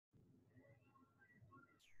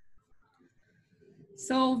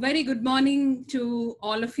So, very good morning to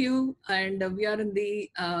all of you. And we are in the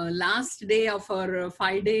last day of our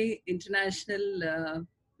 5-day international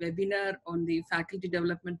webinar on the faculty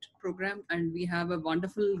development program. And we have a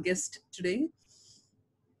wonderful guest today.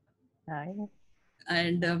 Hi.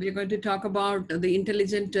 And we're going to talk about the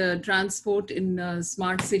intelligent transport in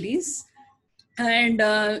smart cities. And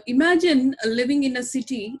imagine living in a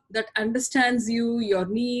city that understands you, your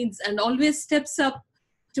needs, and always steps up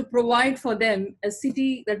to provide for them, a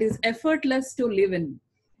city that is effortless to live in.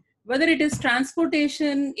 Whether it is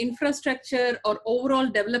transportation, infrastructure, or overall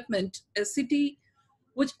development, a city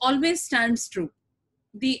which always stands true.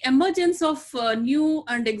 The emergence of new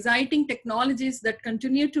and exciting technologies that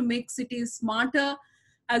continue to make cities smarter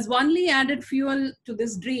has only added fuel to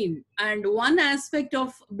this dream. And one aspect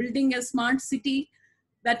of building a smart city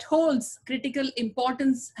that holds critical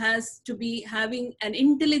importance has to be having an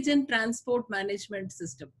intelligent transport management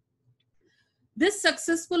system. This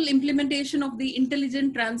successful implementation of the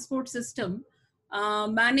intelligent transport system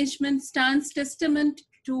management stands testament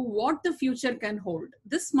to what the future can hold.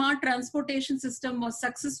 This smart transportation system was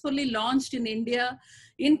successfully launched in India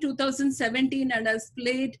in 2017 and has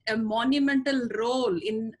played a monumental role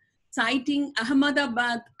in citing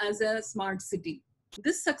Ahmedabad as a smart city.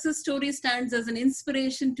 This success story stands as an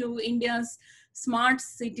inspiration to India's smart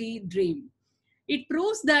city dream. It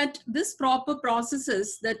proves that this proper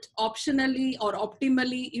processes that optionally or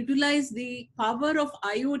optimally utilize the power of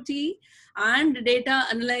IoT and data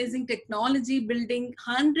analyzing technology. Building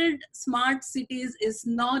 100 smart cities is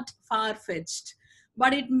not far-fetched,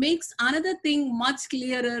 but it makes another thing much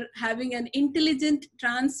clearer. Having an intelligent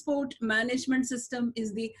transport management system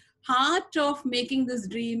is the heart of making this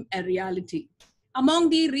dream a reality. Among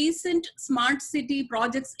the recent smart city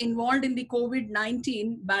projects involved in the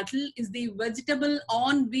COVID-19 battle is the vegetable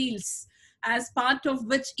on wheels, as part of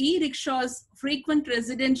which e-rickshaws frequent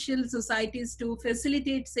residential societies to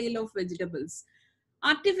facilitate sale of vegetables.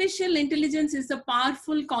 Artificial intelligence is a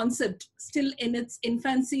powerful concept still in its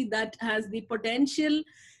infancy that has the potential,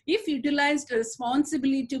 if utilized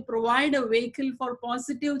responsibly, to provide a vehicle for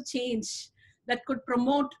positive change that could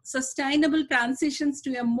promote sustainable transitions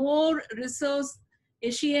to a more resource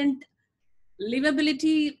efficient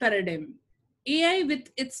livability paradigm. AI with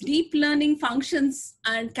its deep learning functions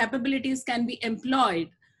and capabilities can be employed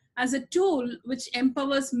as a tool which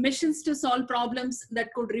empowers missions to solve problems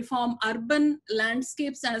that could reform urban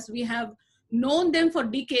landscapes as we have known them for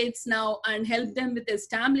decades now, and help them with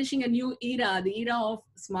establishing a new era, the era of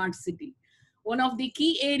smart city. One of the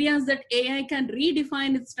key areas that AI can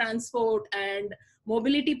redefine its transport and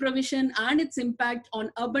mobility provision and its impact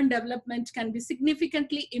on urban development can be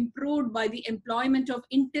significantly improved by the employment of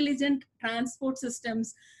intelligent transport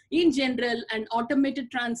systems in general and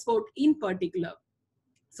automated transport in particular.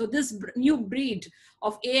 So this new breed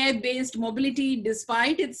of AI-based mobility,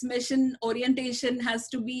 despite its mission orientation, has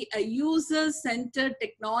to be a user-centered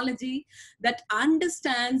technology that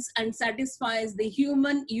understands and satisfies the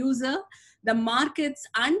human user, the markets,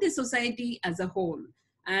 and the society as a whole.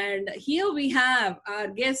 And here we have our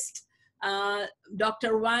guest,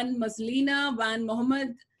 Dr. Mazlina Wan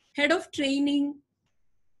Mohammed, Head of Training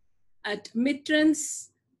at Mitrans,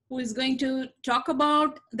 who is going to talk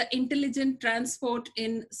about the intelligent transport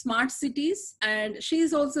in smart cities. And she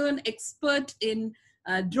is also an expert in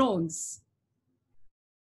drones.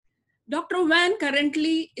 Dr. Wan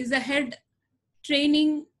currently is a head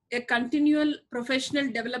training a continual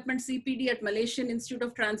professional development CPD at Malaysian Institute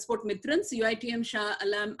of Transport Mitrans, UITM Shah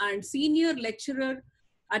Alam, and senior lecturer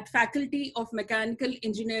at Faculty of Mechanical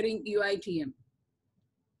Engineering, UITM.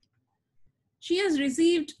 She has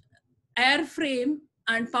received airframe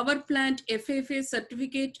and power plant FFA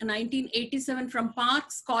certificate in 1987 from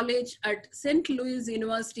Parks College at St. Louis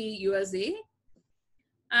University, USA.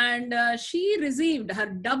 And she received her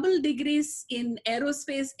double degrees in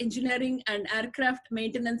aerospace engineering and aircraft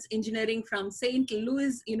maintenance engineering from St.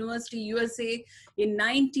 Louis University, USA in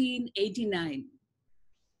 1989.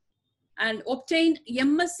 And obtained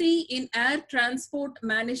MSc in air transport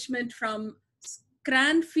management from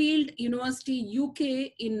Cranfield University,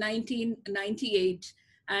 UK in 1998.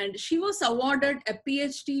 And she was awarded a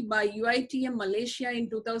PhD by UITM Malaysia in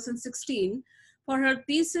 2016 for her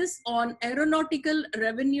thesis on aeronautical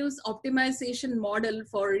revenues optimization model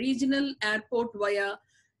for regional airport via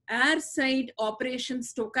airside operation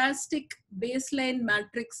stochastic baseline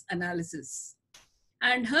matrix analysis.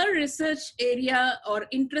 And her research area or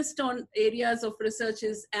interest on areas of research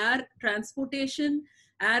is air transportation,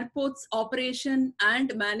 airports operation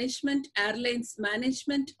and management, airlines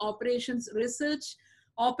management, operations research,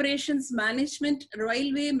 operations management,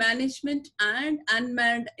 railway management, and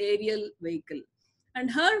unmanned aerial vehicle. And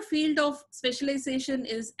her field of specialization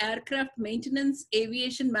is aircraft maintenance,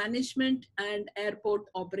 aviation management, and airport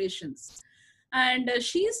operations. And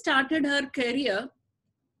she started her career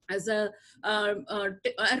as a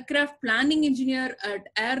aircraft planning engineer at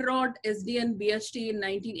Air Rod SDN BHT in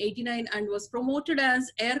 1989, and was promoted as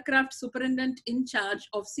aircraft superintendent in charge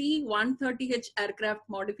of C-130H aircraft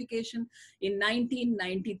modification in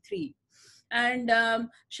 1993. And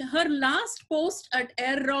her last post at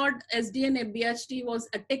Air Rod SDN BHT was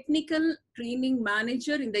a technical training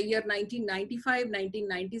manager in the year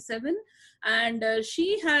 1995-1997. And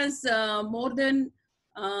she has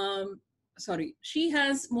she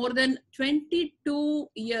has more than 22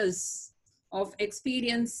 years of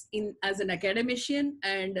experience in as an academician.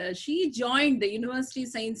 And she joined the University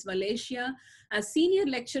Science Malaysia as senior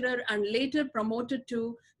lecturer and later promoted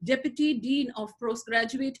to Deputy Dean of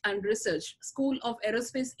Postgraduate and Research, School of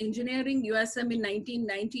Aerospace Engineering, USM in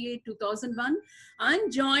 1998-2001,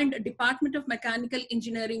 and joined Department of Mechanical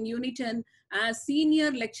Engineering, Unit 10 as senior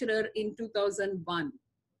lecturer in 2001.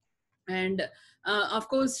 And of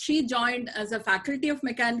course, she joined as a faculty of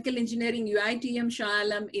mechanical engineering UITM Shah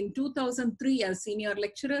Alam in 2003 as senior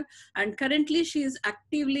lecturer. And currently she is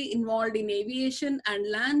actively involved in aviation and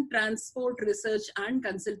land transport research and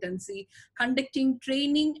consultancy, conducting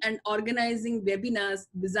training and organizing webinars,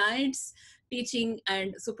 besides teaching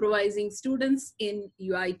and supervising students in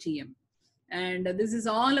UITM. And this is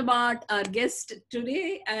all about our guest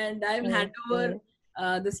today. And I will hand over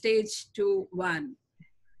the stage to Wan.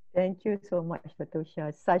 Thank you so much, Dr.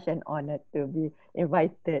 Ushaa. Such an honor to be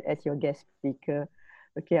invited as your guest speaker.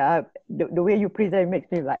 Okay, the way you present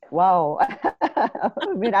makes me like, wow.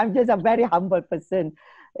 I mean, I'm just a very humble person.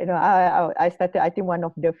 You know, I started, I think, one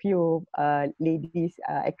of the few ladies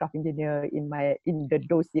aircraft engineer in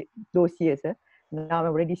those years. Now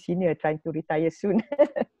I'm already senior, trying to retire soon.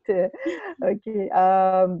 Okay.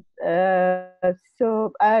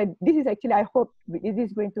 This is actually, I hope this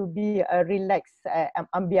is going to be a relaxed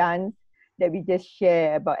ambience that we just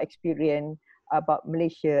share about experience about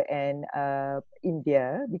Malaysia and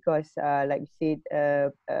India, because like you said,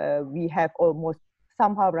 we have almost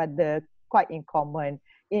somehow rather quite in common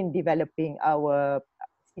in developing our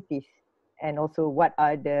cities, and also what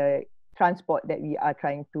are the transport that we are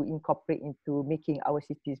trying to incorporate into making our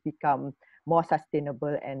cities become more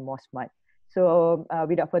sustainable and more smart. So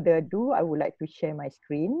without further ado, I would like to share my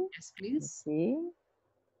screen. Yes, please. Okay.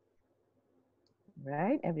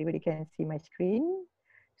 Right, everybody can see my screen.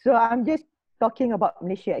 So I'm just talking about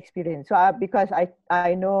Malaysia experience. So because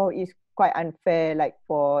I know it's quite unfair, like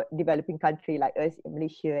for developing country like us,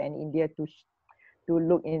 Malaysia and India, to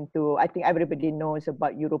look into. I think everybody knows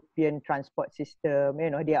about European transport system. You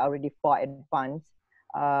know, they are already far advanced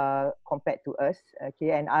compared to us.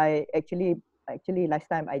 Okay, and I actually last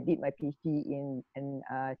time I did my PhD in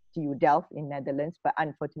TU Delft in Netherlands, but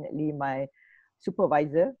unfortunately my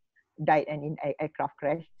supervisor died and in aircraft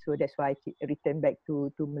crash. So that's why I returned back to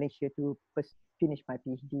Malaysia to finish my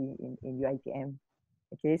PhD in UiTM.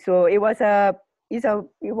 Okay, so it was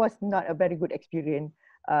not a very good experience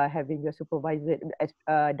having your supervisor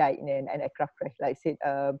died in an aircraft crash. Like I said,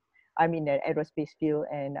 I'm in the aerospace field,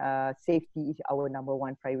 and safety is our number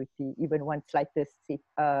one priority. Even one slightest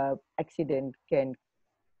accident can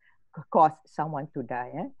cause someone to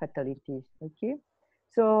die, fatalities. Okay.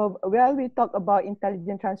 So while we talk about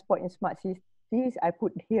intelligent transport in smart cities, I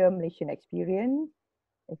put here Malaysian experience.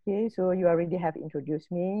 Okay, so you already have introduced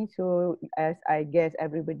me. So as I guess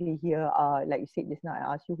everybody here are, like you said just now,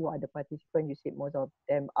 I asked you who are the participants. You said most of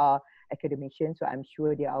them are academicians, so I'm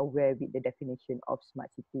sure they are aware with the definition of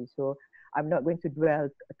smart cities. So I'm not going to dwell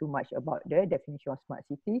too much about the definition of smart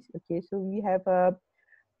cities. Okay, so we have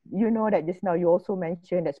you know that just now you also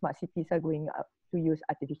mentioned that smart cities are going up to use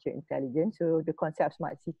artificial intelligence. So the concept of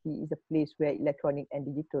smart city is a place where electronic and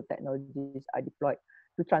digital technologies are deployed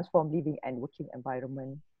to transform living and working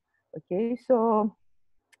environment. Okay, so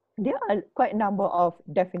there are quite a number of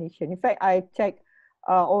definitions. In fact, I checked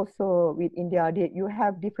also with India, you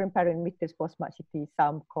have different parameters for smart cities.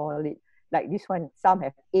 Some call it like this one, some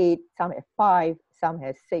have 8, some have 5, some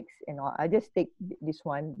have 6, and all. I just take this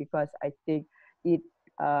one because I think it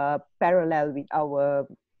parallel with our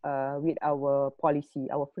policy,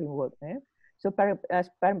 our framework. So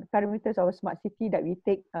parameters of a smart city that we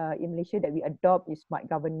take in Malaysia that we adopt is smart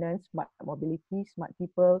governance, smart mobility, smart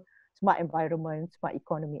people, smart environment, smart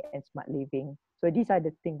economy, and smart living. So these are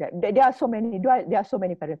the things that there are so many. There are so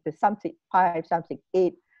many parameters. Some say 5, some say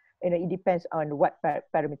 8. You know, it depends on what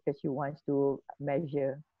parameters you want to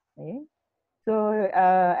measure. Okay? So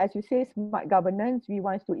as you say, smart governance, we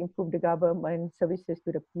want to improve the government services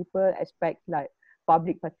to the people, aspects like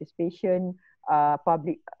public participation,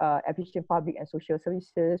 efficient public and social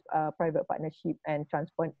services, private partnership, and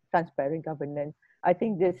transparent governance. I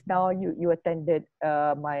think this now you attended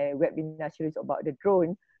my webinar series about the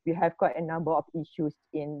drone. We have quite a number of issues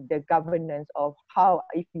in the governance of how,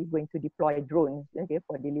 if we're going to deploy drones, okay,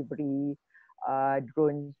 for delivery,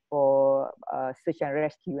 drones for search and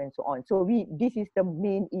rescue, and so on. So this is the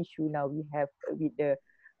main issue now we have with the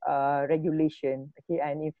regulation. Okay,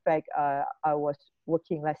 and in fact, I was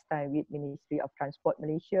working last time with Ministry of Transport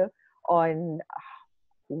Malaysia on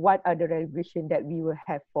what are the regulation that we will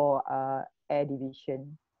have for air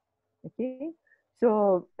division. Okay,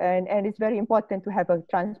 so and it's very important to have a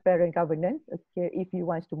transparent governance. Okay, if you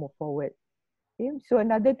want to move forward. Okay. So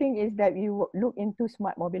another thing is that we look into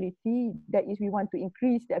smart mobility. That is, we want to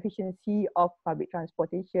increase the efficiency of public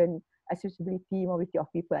transportation, accessibility, mobility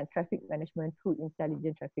of people, and traffic management through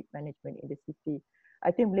intelligent traffic management in the city.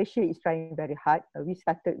 I think Malaysia is trying very hard. We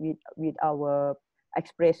started with our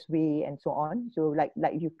expressway and so on. So like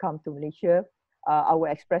you come to Malaysia, our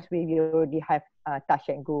expressway we already have touch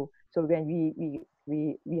and go. So when we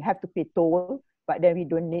have to pay toll, but then we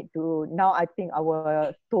don't need to. Now I think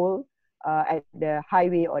our toll at the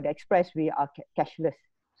highway or the expressway are cashless.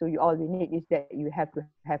 So all you need is that you have to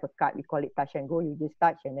have a card. We call it touch and go. You just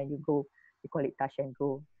touch and then you go. We call it touch and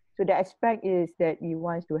go. So the aspect is that we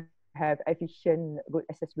want to have efficient road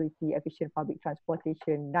accessibility, efficient public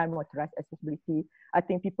transportation, non-motorized accessibility. I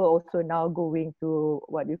think people also now going to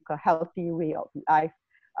what you call healthy way of life.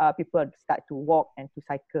 People start to walk and to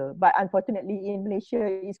cycle. But unfortunately in Malaysia,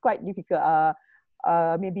 it's quite difficult.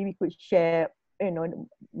 Maybe we could share,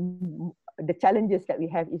 the challenges that we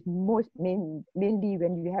have is mainly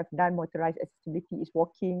when you have non-motorized accessibility is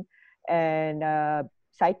walking and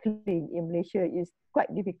cycling in Malaysia is quite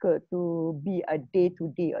difficult to be a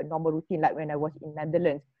day-to-day, a normal routine. Like when I was in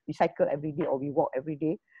Netherlands, we cycle every day or we walk every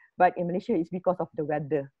day. But in Malaysia, it's because of the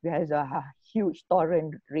weather. We have a huge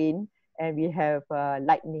torrent rain and we have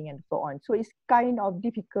lightning and so on. So it's kind of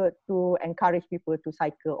difficult to encourage people to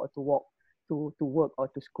cycle or to walk to work or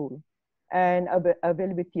to school. And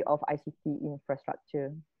availability of ICT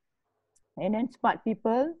infrastructure. And then smart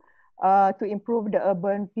people, to improve the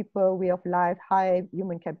urban people way of life, high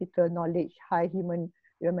human capital knowledge, high human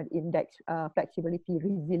development index, flexibility,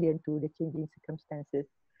 resilient to the changing circumstances.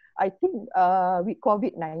 I think with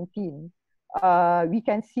COVID-19, we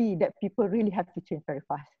can see that people really have to change very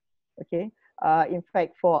fast. Okay. In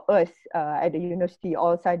fact, for us at the university,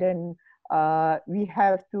 all of a sudden, we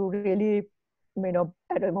have to really,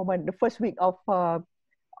 at the moment, the first week of the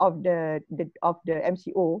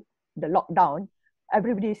MCO, the lockdown,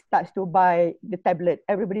 everybody starts to buy the tablet,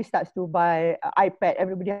 everybody starts to buy iPad,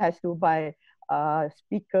 everybody has to buy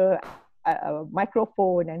speaker,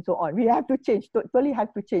 microphone, and so on. We have to change, totally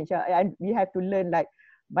have to change, and we have to learn like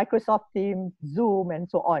Microsoft Teams, Zoom, and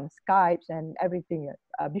so on, Skypes, and everything.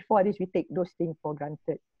 Before this, we take those things for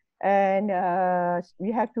granted. And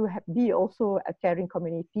we have to be also a caring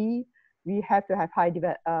community. We have to have high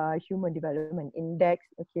human development index,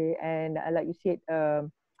 okay? And like you said,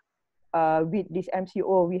 with this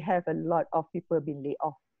MCO, we have a lot of people being laid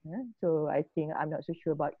off. Yeah? So I think, I'm not so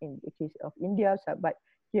sure about in the case of India, but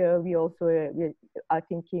here we also are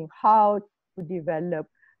thinking how to develop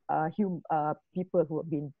people who have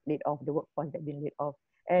been laid off, the workforce that have been laid off.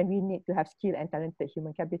 And we need to have skilled and talented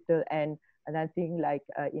human capital. And another thing, like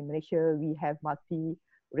in Malaysia, we have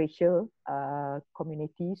multi-racial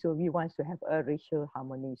community. So we want to have a racial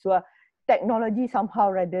harmony. So technology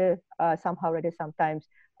somehow rather sometimes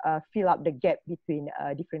fill up the gap between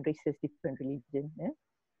different races, different religions. Yeah?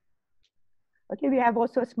 Okay, we have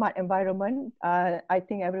also smart environment. I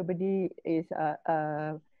think everybody is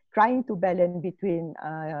trying to balance between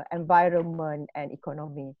environment and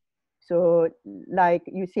economy. So like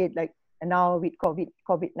you said, like now with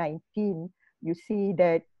COVID-19, you see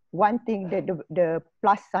that one thing that the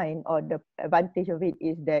plus sign or the advantage of it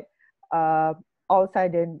is that all of a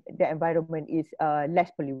sudden the environment is less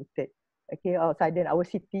polluted. Okay, all of a sudden our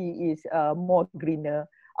city is more greener,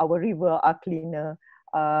 our river are cleaner,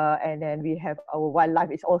 and then we have our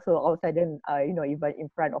wildlife is also all of a sudden, even in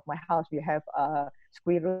front of my house, we have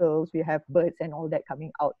squirrels, we have birds and all that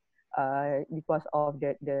coming out because of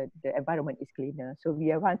the environment is cleaner. So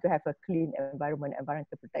we want to have a clean environment,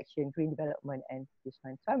 environmental protection, green development, and this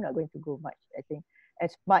one. So I'm not going to go much, I think.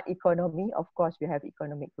 As smart economy, of course, we have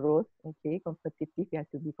economic growth, okay, competitive, we have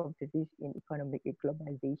to be competitive in economic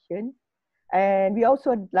globalization. And we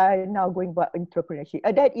also are now going about entrepreneurship.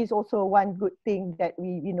 That is also one good thing that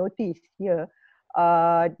we notice here.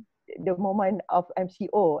 The moment of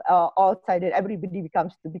MCO, all of a sudden everybody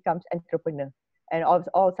becomes entrepreneur. and all of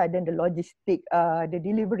a sudden the logistic, the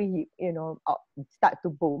delivery, start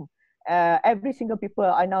to boom. Every single people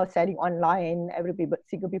are now selling online. Every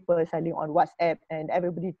single people are selling on WhatsApp, and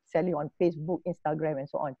everybody selling on Facebook, Instagram, and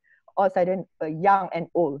so on. All of a sudden, young and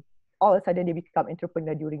old, all of a sudden they become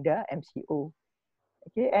entrepreneur during the MCO.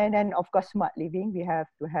 Okay, and then of course smart living, we have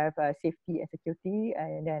to have safety and security,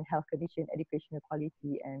 and then health condition, educational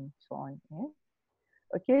quality, and so on. Yeah.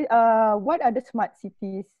 Okay, what are the smart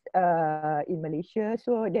cities in Malaysia?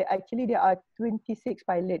 So there are 26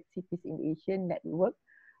 pilot cities in Asian network.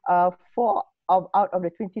 Four out of the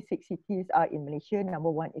 26 cities are in Malaysia. Number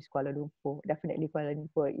one is Kuala Lumpur. Definitely Kuala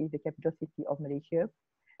Lumpur is the capital city of Malaysia.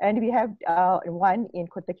 And we have one in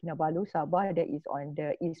Kota Kinabalu, Sabah, that is on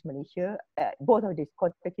the East Malaysia. Both of these,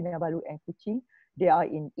 Kota Kinabalu and Kuching, they are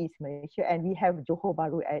in East Malaysia. And we have Johor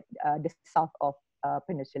Bahru at the south of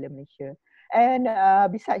Peninsular Malaysia. And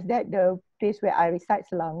besides that, the place where I reside,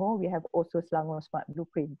 Selangor, we have also Selangor Smart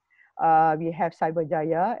Blueprint. We have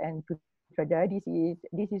Cyberjaya and Putrajaya.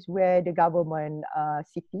 This is where the government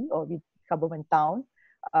city or government town,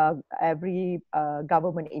 every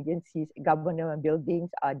government agencies, government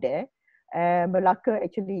buildings are there. And Melaka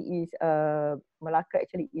actually is a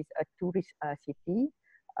tourist city.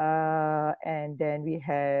 And then we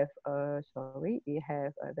have we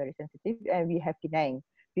have very sensitive, and we have Penang.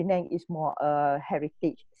 Penang is more a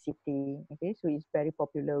heritage city. Okay, so it's very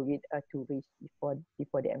popular with tourists before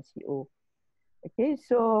the MCO. Okay,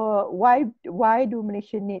 so why do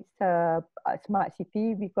Malaysia needs a smart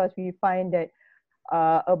city? Because we find that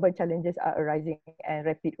urban challenges are arising and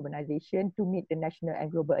rapid urbanization. To meet the national and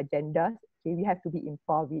global agendas, okay, we have to be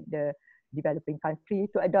involved with the developing country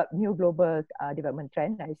to adopt new global development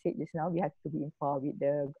trend. I said just now, we have to be involved with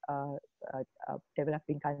the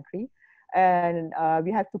developing country, and we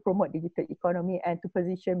have to promote digital economy and to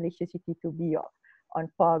position Malaysia city to be on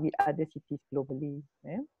par with other cities globally.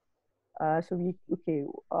 Yeah?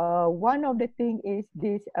 One of the thing is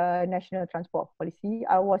this national transport policy.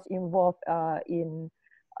 I was involved in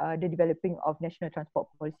the developing of national transport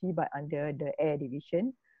policy by under the air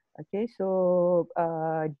division. Okay, so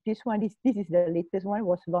this is the latest one,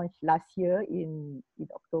 was launched last year in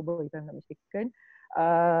October, if I'm not mistaken.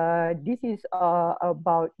 This is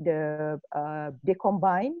about they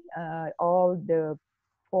combine all the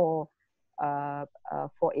four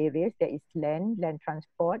areas. There is land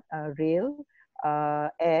transport, rail,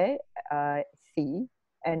 air, sea,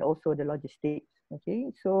 and also the logistics.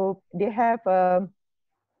 Okay, so they have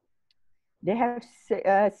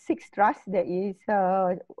 6 trusts. There is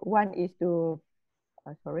one is to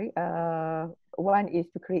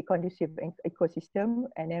create conducive ecosystem,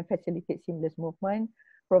 and then facilitate seamless movement,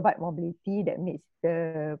 provide mobility that meets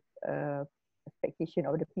the expectation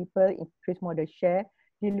of the people, increase modal share,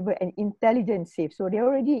 deliver an intelligent, safe. So they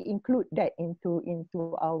already include that into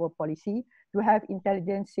our policy to have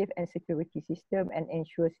intelligent, safe, and security system, and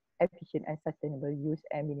ensures efficient and sustainable use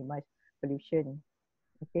and minimize pollution.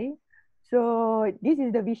 Okay, so this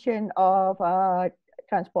is the vision of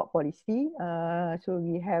transport policy. So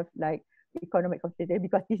we have like economic competitiveness,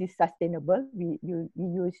 because this is sustainable. We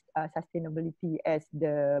use sustainability as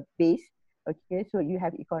the base. Okay, so you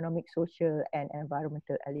have economic, social, and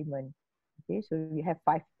environmental element. Okay, so we have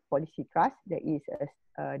 5 policy trusts. There is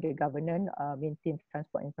the governance, maintain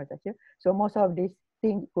transport infrastructure. So most of this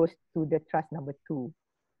thing goes to the trust number 2.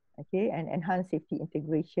 Okay, and enhance safety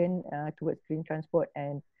integration towards green transport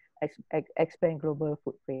and expand global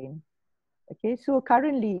footprint. Okay, so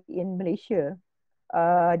currently in Malaysia,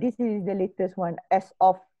 this is the latest one as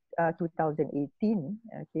of 2018.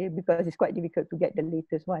 Okay, because it's quite difficult to get the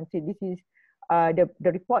latest one. So this is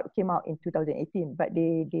the report came out in 2018, but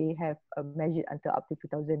they have measured until up to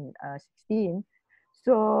 2016.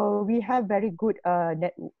 So we have very good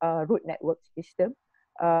road network system.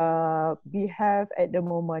 We have at the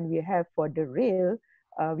moment, we have for the rail,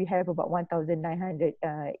 we have about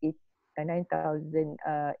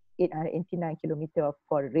 9,889 kilometers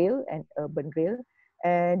for rail and urban rail,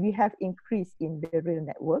 and we have increased in the rail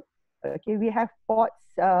network. Okay, we have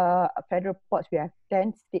ports, federal ports, we have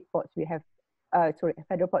 10, state ports, we have,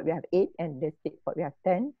 federal port we have 8, and the state port we have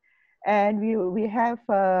 10. And we have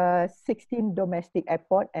 16 domestic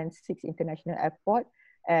airport and 6 international airport,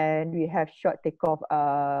 and we have short takeoff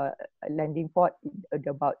landing port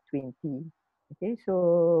about 20. Okay,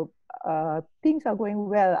 so things are going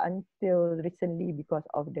well until recently because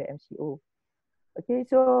of the MCO. Okay,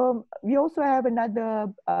 so we also have another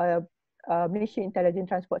Malaysia Intelligent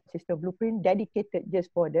Transport System Blueprint dedicated just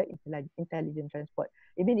for the intelligent transport.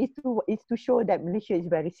 I mean, it's to show that Malaysia is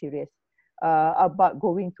very serious about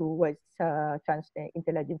going towards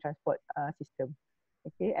intelligent transport system.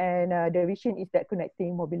 Okay, and the vision is that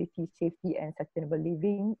connecting mobility, safety, and sustainable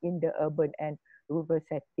living in the urban and rural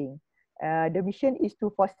setting. The mission is to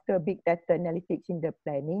foster big data analytics in the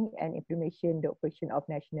planning and implementation, the operation of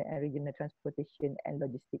national and regional transportation and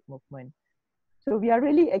logistic movement. So we are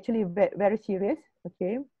really actually very serious.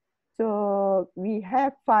 Okay, so we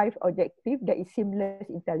have 5 objectives: that is seamless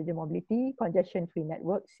intelligent mobility, congestion-free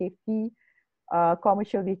network, safety,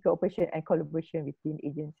 commercial vehicle operation, and collaboration between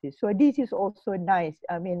agencies. So this is also nice.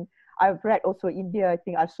 I mean, I've read also India. I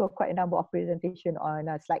think I saw quite a number of presentation on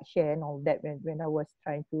SlideShare and all that when I was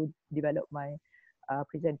trying to develop my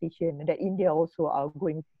presentation. That India also are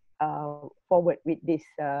going forward with this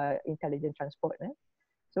intelligent transport.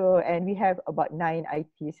 So, and we have about 9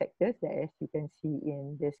 IT sectors that, as you can see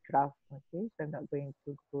in this graph. Okay, so I'm not going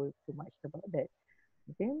to go too much about that.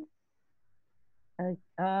 Okay.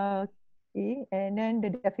 Okay, and then the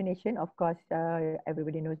definition, of course,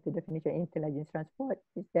 everybody knows the definition of intelligence transport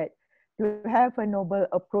is that to have a noble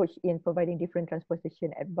approach in providing different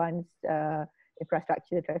transportation, advanced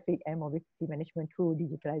infrastructure, traffic, and mobility management through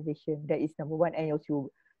digitalization. That is number one. And also,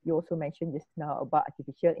 you also mentioned just now about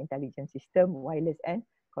artificial intelligence system, wireless, and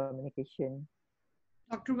communication.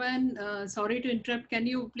 Dr. Wan, sorry to interrupt. Can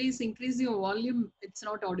you please increase your volume? It's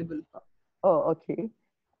not audible. Oh, okay.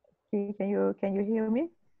 Okay, can you hear me?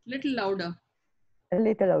 Little louder. A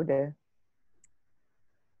little louder.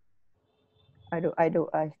 I do.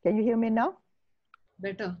 Can you hear me now?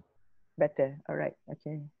 Better. Better. All right.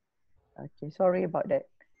 Okay. Okay. Sorry about that.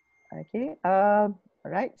 Okay. All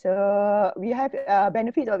right. So we have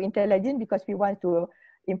benefits of intelligence because we want to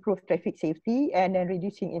improve traffic safety and then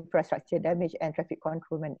reducing infrastructure damage and traffic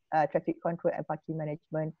control and parking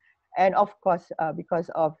management. And of course, because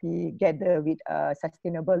of we gather with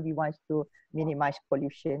sustainable, we want to minimize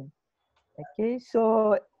pollution. Okay.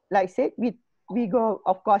 So like I said, we go,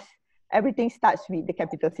 of course, everything starts with the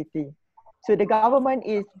capital city. So the government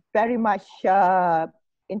is very much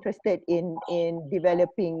interested in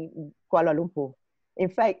developing Kuala Lumpur. In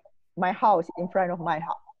fact, my house in front of my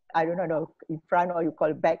house, I don't know in front or you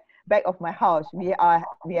call back of my house, we are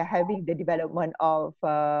having the development of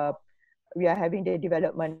the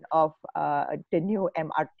new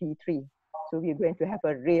MRT3. So we're going to have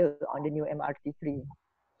a rail on the new MRT3.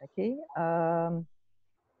 Okay.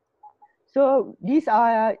 So these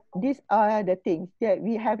are the things that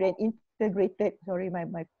we have an integrated. Sorry,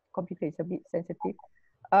 my computer is a bit sensitive.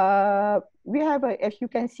 We have as you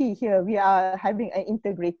can see here, we are having an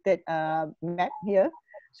integrated map here.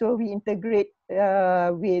 So we integrate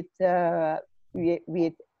with a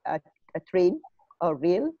train or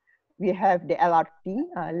rail. We have the LRT,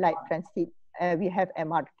 light transit. We have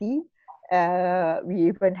MRT. We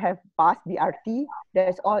even have bus, BRT.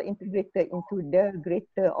 That's all integrated into the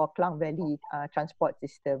Greater or Klang Valley transport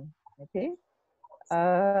system. Okay.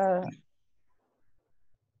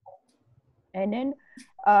 And then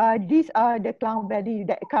these are the Klang Valley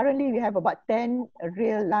that currently we have about 10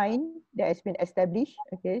 rail line that has been established.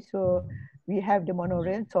 Okay, so we have the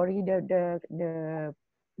monorail. Sorry,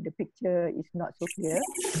 the picture is not so clear.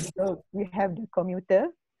 So we have the commuter.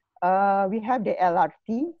 We have the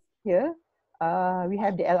LRT here. We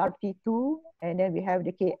have the LRT2, and then we have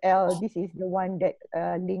the KL. This is the one that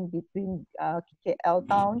link between KL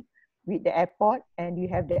town with the airport, and we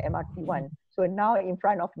have the MRT1. So now in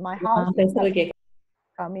front of my house,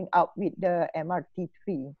 coming up with the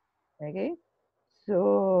MRT3. Okay,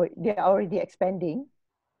 so they are already expanding.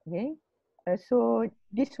 Okay, so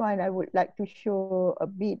this one I would like to show a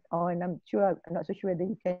bit on. I'm not so sure whether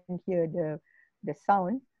you can hear the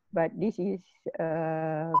sound, but this is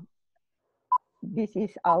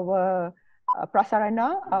our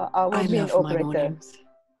Prasarana, our main operator.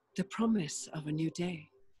 The promise of a new day.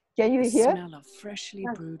 Can you hear? The smell of freshly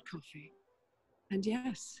brewed coffee. And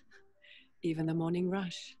yes, even the morning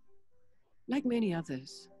rush. Like many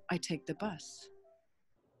others, I take the bus.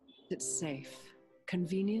 It's safe,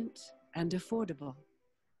 convenient, and affordable.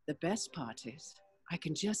 The best part is I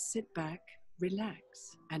can just sit back,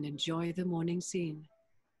 relax, and enjoy the morning scene.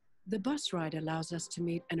 The bus ride allows us to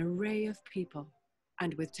meet an array of people.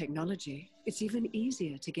 And with technology, it's even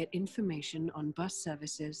easier to get information on bus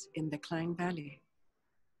services in the Klang Valley.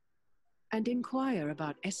 And inquire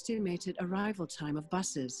about estimated arrival time of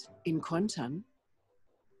buses in Kuantan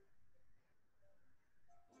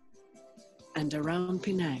and around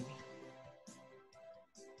Penang.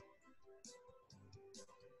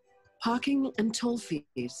 Parking and toll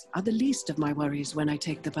fees are the least of my worries when I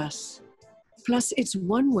take the bus. Plus, it's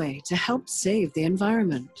one way to help save the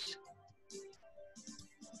environment.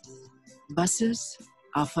 Buses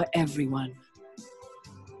are for everyone.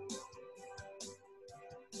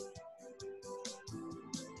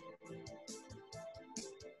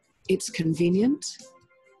 It's convenient,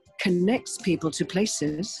 connects people to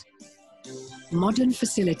places, modern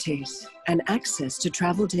facilities, and access to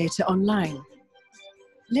travel data online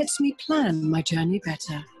lets me plan my journey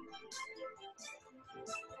better.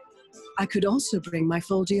 I could also bring my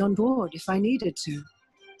foldy on board if I needed to.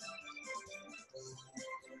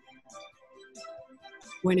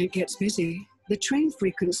 When it gets busy, the train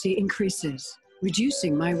frequency increases,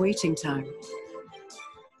 reducing my waiting time.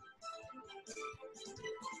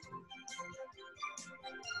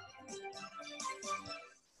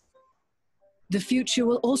 The future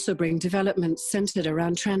will also bring developments centered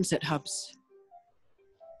around transit hubs.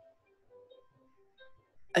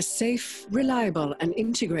 A safe, reliable, and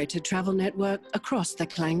integrated travel network across the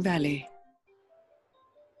Klang Valley.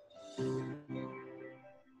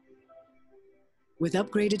 With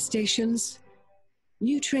upgraded stations,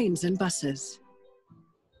 new trains and buses.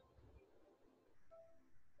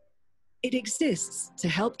 It exists to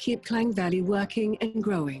help keep Klang Valley working and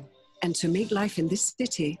growing, and to make life in this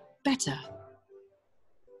city better.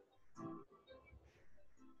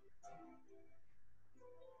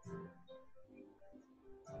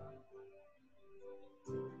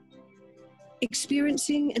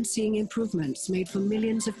 Experiencing and seeing improvements made for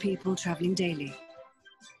millions of people traveling daily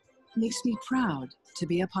makes me proud to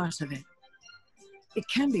be a part of it. It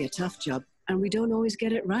can be a tough job, and we don't always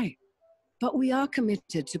get it right, but we are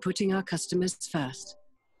committed to putting our customers first.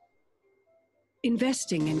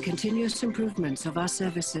 Investing in continuous improvements of our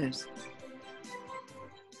services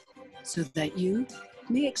so that you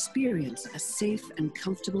may experience a safe and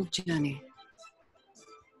comfortable journey.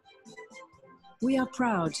 We are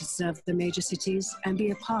proud to serve the major cities and be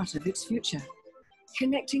a part of its future,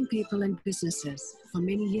 connecting people and businesses for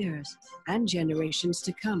many years and generations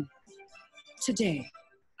to come. Today,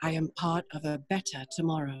 I am part of a better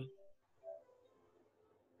tomorrow.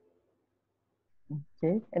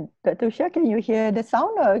 Okay, and Dr. Ushaa, can you hear the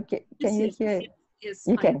sound, or can you hear? Yes,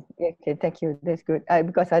 You fine. can. Okay, thank you. That's good.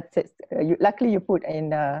 Because I said, luckily you put in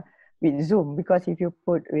with Zoom, because if you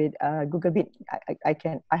put with Google Meet,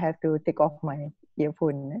 I have to take off my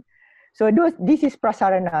earphone. So this is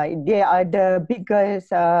Prasarana. They are the biggest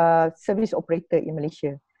service operator in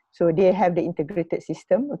Malaysia. So they have the integrated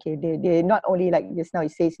system. Okay, they not only, like just now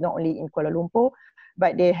it says, not only in Kuala Lumpur,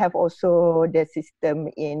 but they have also the system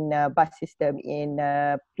in bus system in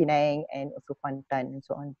Penang and also Kuantan and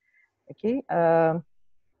so on. Okay,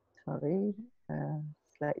 sorry,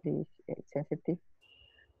 slightly sensitive.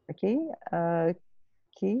 Okay,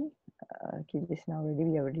 okay, just now already,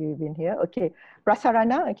 we already been here. Okay,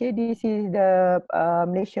 Prasarana, okay, this is the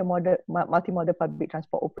Malaysia multimodal public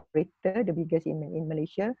transport operator, the biggest in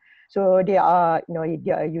Malaysia. So they are,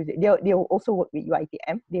 they are using, they also work with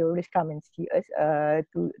UiTM. They always come and see us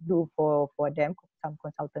to do for them some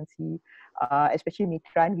consultancy, especially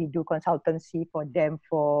Mitran. We do consultancy for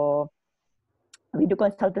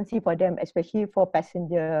them especially for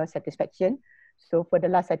passenger satisfaction. So for the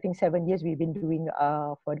last, I think, 7 years, we've been doing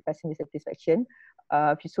for the passenger satisfaction.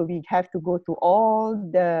 So we have to go to all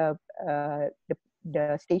the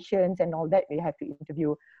stations and all that. We have to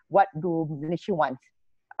interview, what do Malaysia want?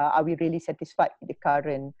 Are we really satisfied with the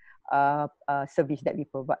current service that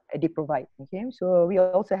they provide? Okay, so we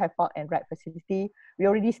also have park and ride facility. We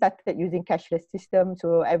already started using cashless system.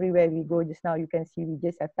 So everywhere we go, just now you can see we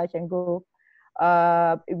just have touch and go.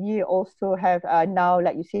 We also have now,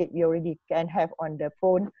 like you said, we already can have on the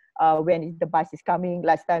phone when the bus is coming.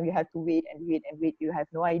 Last time you have to wait and wait and wait. You have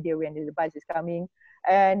no idea when the bus is coming.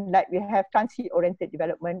 And like we have transit-oriented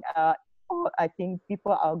development. I think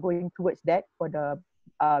people are going towards that. For the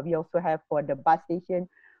we also have for the bus station.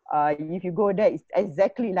 If you go there, it's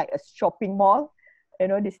exactly like a shopping mall.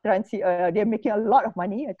 This transit, they're making a lot of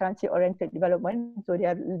money, a transit-oriented development. So they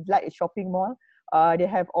have like a shopping mall. They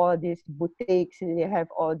have all these boutiques. They have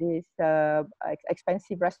all these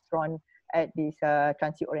expensive restaurants at this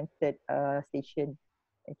transit-oriented station.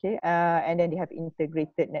 Okay, and then they have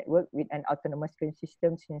integrated network with an autonomous train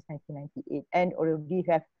system since 1998, and already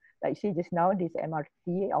have, like you say just now, this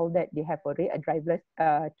MRT, all that they have already a driverless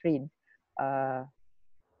train.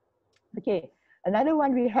 Okay, another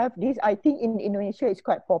one we have this, I think in Indonesia it's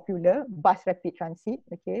quite popular, bus rapid transit.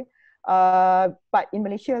 Okay, but in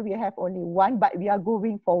Malaysia we have only one, but we are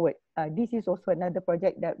going forward. This is also another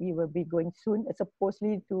project that we will be going soon,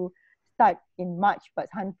 supposedly to start in March, but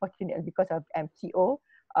unfortunately because of MCO,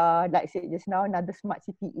 like I said just now, another smart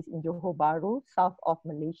city is in Johor Bahru, south of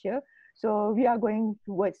Malaysia. So we are going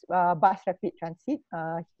towards bus rapid transit.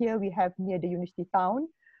 Here we have near the University Town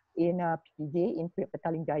in PJ, in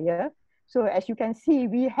Petaling Jaya. So as you can see,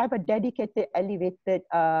 we have a dedicated elevated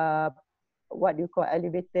what you call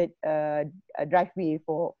elevated driveway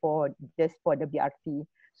for just for the BRT.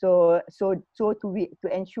 So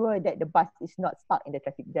to ensure that the bus is not stuck in the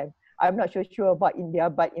traffic jam. I'm not so sure about India,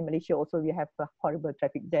 but in Malaysia also we have a horrible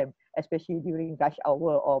traffic jam, especially during rush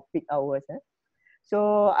hour or peak hours.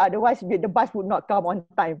 So otherwise the bus would not come on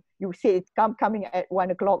time. You say it's coming at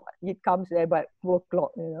 1 o'clock, it comes there by 2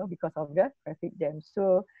 o'clock, because of the traffic jam.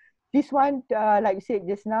 So this one, like you said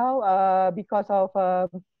just now, because of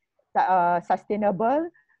sustainable,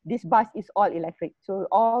 this bus is all electric. So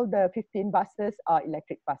all the 15 buses are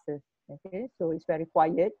electric buses. Okay, so it's very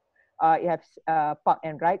quiet. It has park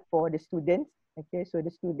and ride for the students. Okay, so the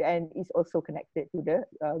student, and it's also connected to the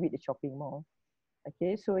with the shopping mall.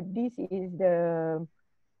 Okay, so this is the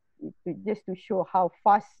just to show how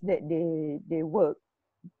fast that they work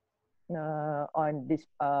on this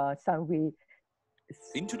Sunway.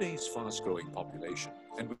 In today's fast-growing population,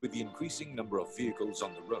 and with the increasing number of vehicles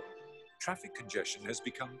on the road, traffic congestion has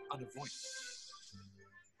become unavoidable.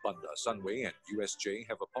 Bandar Sunway and USJ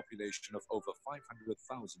have a population of over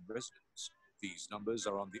 500,000 residents. These numbers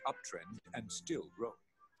are on the uptrend and still growing.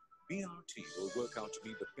 BRT will work out to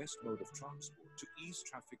be the best mode of transport to ease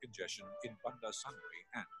traffic congestion in Bandar Sunway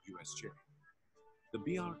and USJ. The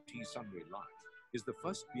BRT Sunway line is the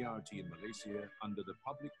first BRT in Malaysia under the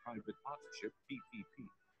Public-Private Partnership PPP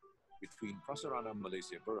between Prasarana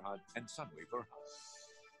Malaysia Berhad and Sunway Berhad.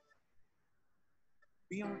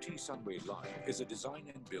 BRT Sunway line is a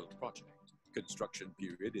design and build project. Construction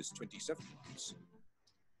period is 27 months.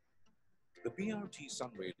 The BRT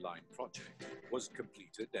Sunway line project was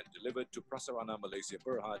completed and delivered to Prasarana Malaysia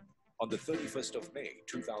Berhad on the 31st of May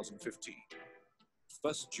 2015.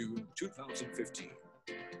 1st June 2015,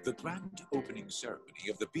 the grand opening ceremony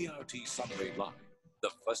of the BRT Sunway line,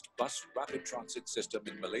 the first bus rapid transit system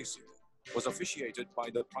in Malaysia, was officiated by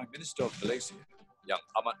the Prime Minister of Malaysia, Yang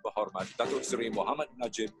Amat Berhormat Datuk Seri Muhammad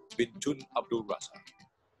Najib bin Tun Abdul Razak.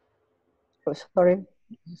 Oh, sorry.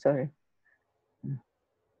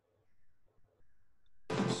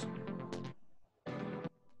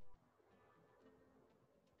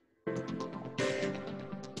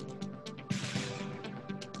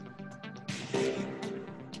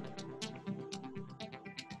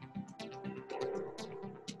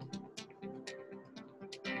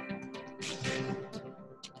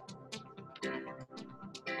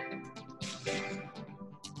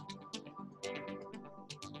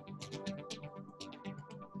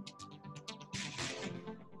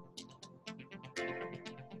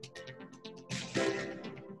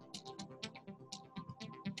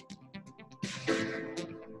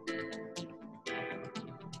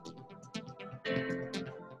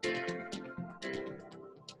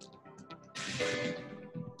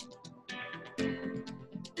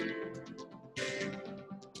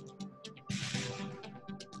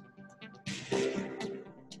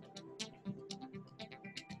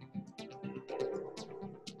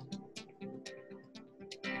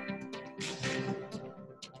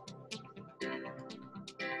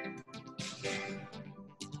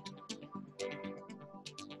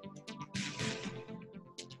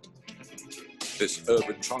 This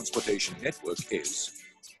urban transportation network is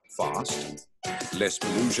fast, less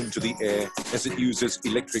pollution to the air as it uses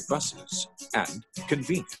electric buses, and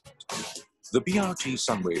convenient. The BRT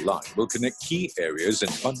Sunway line will connect key areas in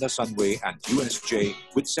Bandar Sunway and USJ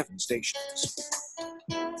with 7 stations.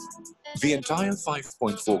 The entire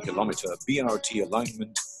 5.4-kilometer BRT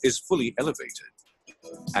alignment is fully elevated,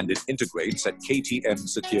 and it integrates at KTM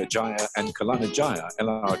Setia Jaya and Kelana Jaya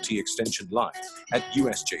LRT extension line at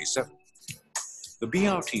USJ 7. The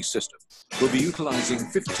BRT system will be utilizing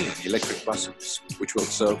 15 electric buses, which will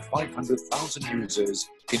serve 500,000 users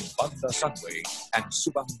in Bandar Sunway and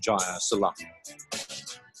Subang Jaya Selang.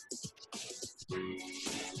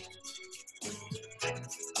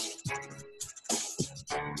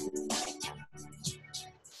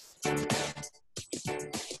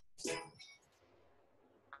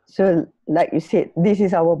 So, like you said, this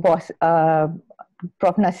is our boss,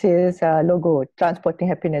 Prof. Nasir's logo, transporting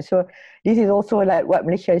happiness. So this is also like what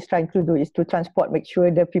Malaysia is trying to do, is to transport, make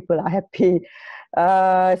sure the people are happy.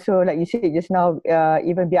 So like you said just now,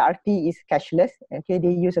 even BRT is cashless. Okay,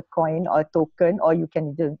 they use a coin or token, or you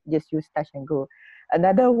can just use touch and go.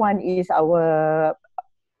 Another one is our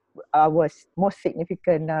most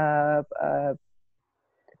significant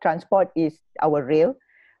transport is our rail.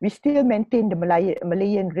 We still maintain the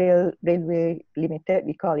Malayan Railway Limited.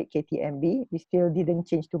 We call it KTMB. We still didn't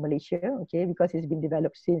change to Malaysia, okay, because it's been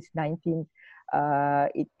developed since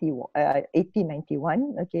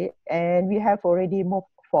 1891, okay, and we have already moved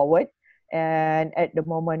forward. And at the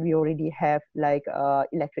moment, we already have like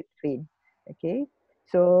electric train, okay.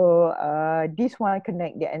 So this one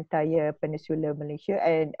connect the entire peninsula Malaysia,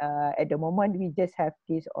 and at the moment we just have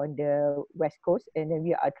this on the west coast, and then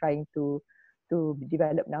we are trying to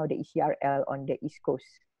develop now the ECRL on the east coast.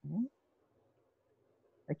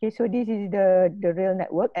 Okay, so this is the real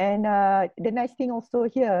network, and the nice thing also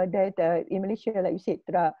here that in Malaysia, like you said,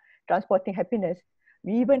 transporting happiness,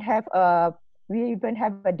 we even have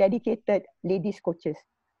a dedicated ladies coaches.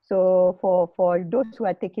 So for those who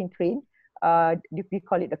are taking train, we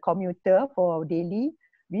call it the commuter for daily.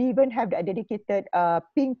 We even have the dedicated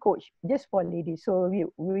pink coach just for ladies. So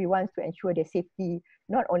we want to ensure their safety,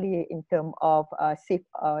 not only in terms of safe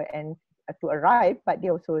and to arrive, but they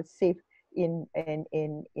also safe in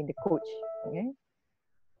the coach. Okay.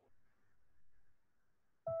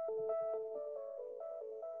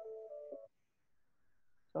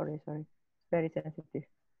 Sorry, it's very sensitive.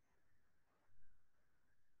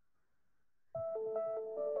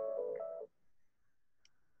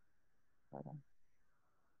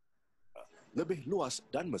 Lebih luas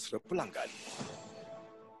dan mesra pelanggan.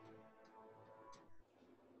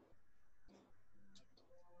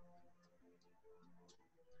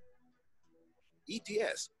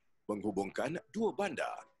 ETS menghubungkan dua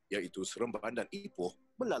bandar, iaitu Seremban dan Ipoh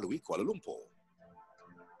melalui Kuala Lumpur.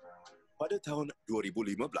 Pada tahun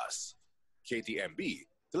 2015, KTMB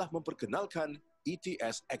telah memperkenalkan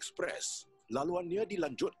ETS Express. Laluannya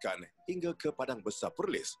dilanjutkan hingga ke Padang Besar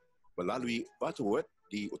Perlis melalui Butterworth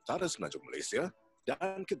di utara semenanjung Malaysia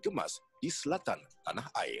dan ke Gemas di selatan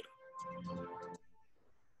tanah air.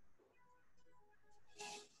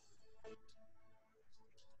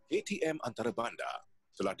 ATM antarabandar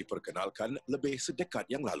telah diperkenalkan lebih sedekat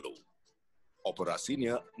yang lalu.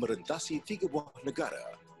 Operasinya merentasi 3 buah negara,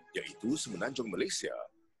 iaitu Semenanjung Malaysia,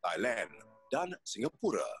 Thailand dan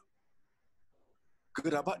Singapura.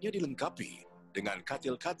 Kerabatnya dilengkapi dengan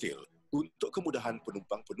katil-katil untuk kemudahan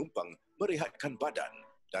penumpang-penumpang merehatkan badan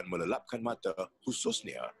dan melelapkan mata,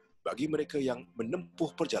 khususnya bagi mereka yang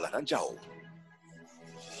menempuh perjalanan jauh.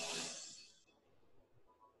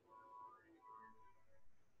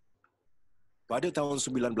 Pada tahun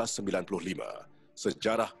 1995,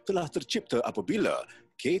 sejarah telah tercipta apabila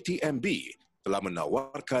KTMB telah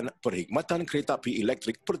menawarkan perkhidmatan kereta api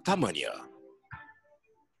elektrik pertamanya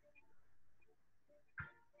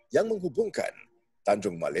yang menghubungkan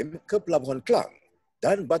Tanjung Malim ke Pelabuhan Klang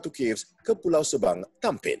dan Batu Caves ke Pulau Sebang,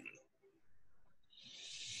 Tampin.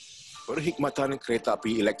 Perkhidmatan kereta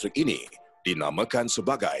api elektrik ini dinamakan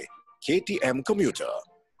sebagai KTM Commuter.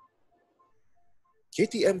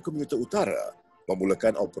 KTM Commuter Utara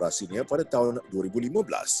memulakan operasinya pada tahun 2015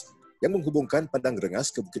 yang menghubungkan Padang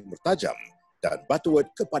Rengas ke Bukit Mertajam dan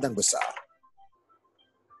Butterworth ke Padang Besar.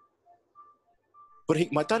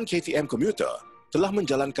 Perkhidmatan KTM Commuter telah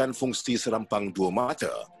menjalankan fungsi serampang dua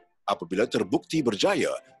mata apabila terbukti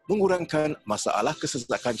berjaya mengurangkan masalah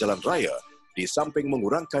kesesakan jalan raya di samping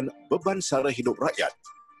mengurangkan beban sara hidup rakyat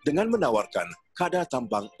dengan menawarkan kadar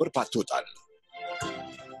tambang berpatutan.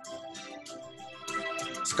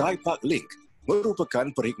 Sky Park Link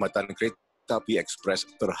merupakan perkhidmatan kereta api ekspres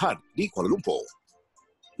terhad di Kuala Lumpur.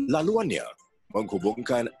 Laluannya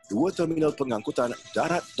menghubungkan dua terminal pengangkutan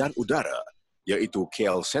darat dan udara, iaitu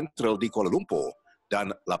KL Central di Kuala Lumpur dan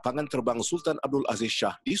lapangan terbang Sultan Abdul Aziz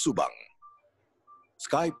Shah di Subang.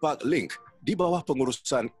 Sky Park Link di bawah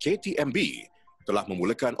pengurusan KTMB telah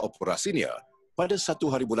memulakan operasinya pada 1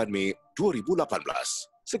 hari bulan Mei 2018,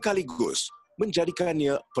 sekaligus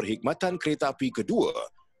menjadikannya perkhidmatan kereta api kedua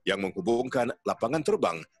yang menghubungkan lapangan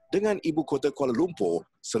terbang dengan ibu kota Kuala Lumpur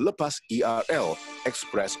selepas ERL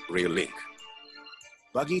Express Rail Link.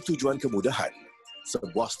 Bagi tujuan kemudahan,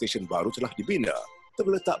 sebuah stesen baru telah dibina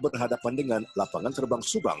terletak berhadapan dengan lapangan terbang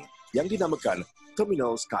Subang yang dinamakan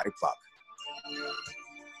Terminal Sky Park.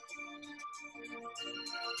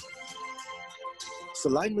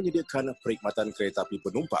 Selain menyediakan perkhidmatan kereta api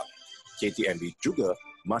penumpang, KTMB juga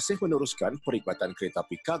masih meneruskan perkhidmatan kereta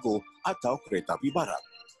api kargo atau kereta api barang.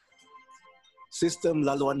 Sistem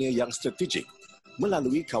laluannya yang strategik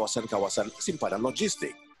melalui kawasan-kawasan simpanan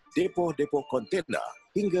logistik, depo-depo kontena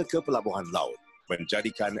hingga ke pelabuhan laut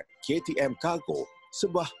menjadikan KTM Cargo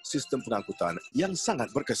sebuah sistem pengangkutan yang sangat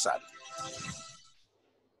berkesan.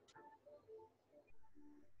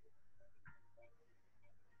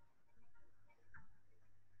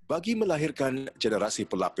 Bagi melahirkan generasi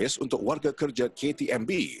pelapis untuk warga kerja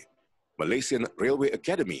KTMB, Malaysian Railway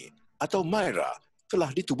Academy atau MAIRA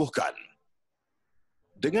telah ditubuhkan.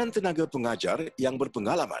 Dengan tenaga pengajar yang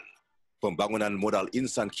berpengalaman, pembangunan modal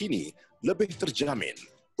insan kini lebih terjamin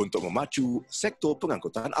untuk memacu sektor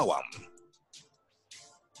pengangkutan awam.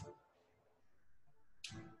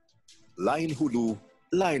 Lain hulu,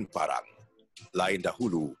 lain parang. lain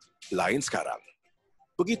dahulu, lain sekarang.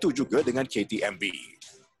 Begitu juga dengan KTMB.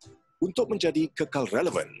 Untuk menjadi kekal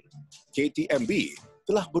relevan, KTMB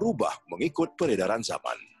telah berubah mengikut peredaran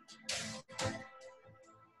zaman.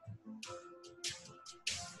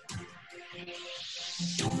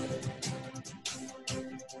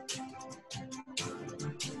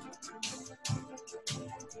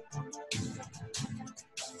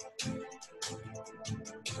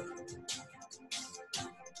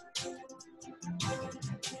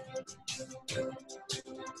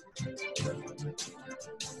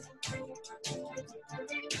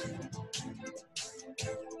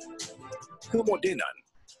 Kemodenan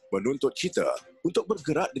menuntut kita untuk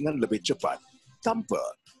bergerak dengan lebih cepat tanpa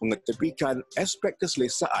mengetepikan aspek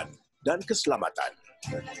keselesaan dan keselamatan.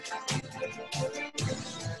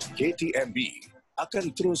 KTMB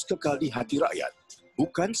akan terus kekal di hati rakyat,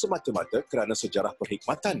 bukan semata-mata kerana sejarah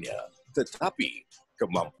perkhidmatannya, tetapi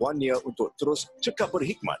kemampuannya untuk terus cekap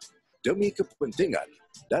berkhidmat demi kepentingan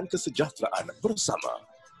dan kesejahteraan bersama.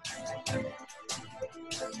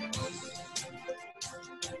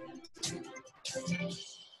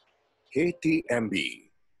 KTMB.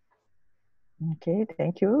 Okay,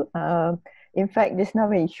 thank you. In fact, just now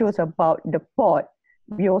when it shows about the port,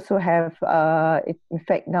 we also have, in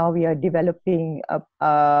fact, now we are developing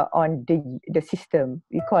on the system.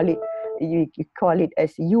 We call it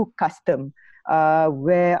as U-Custom,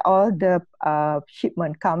 where all the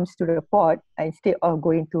shipment comes to the port instead of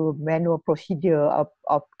going to manual procedure of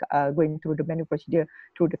going through the manual procedure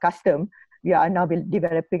through the custom. We are now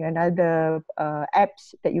developing another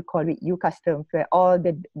apps that you call it U-Custom, where all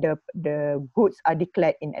the goods are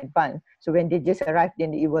declared in advance. So when they just arrive,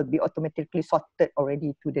 then it will be automatically sorted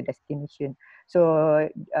already to the destination. So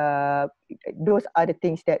those are the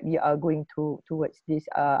things that we are going towards this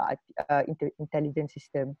intelligent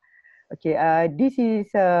system. Okay, this is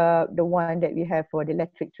the one that we have for the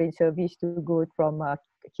electric train service to go from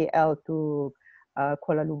KL to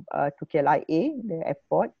Kuala Lumpur to KLIA, the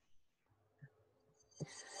airport.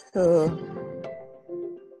 So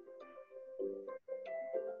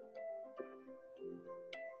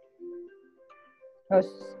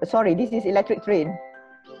sorry, this is electric train.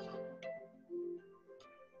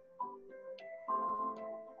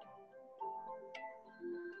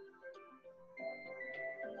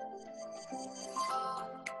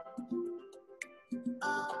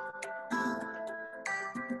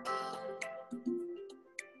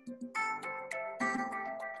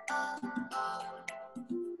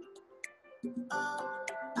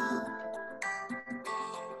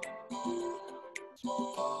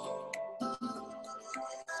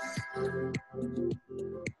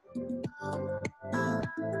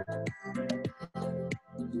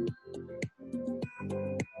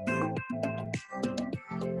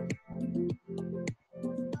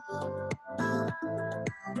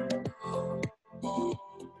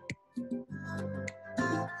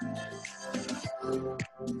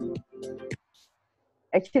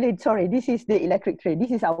 Actually, sorry, this is the electric train.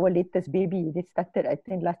 This is our latest baby. This started, I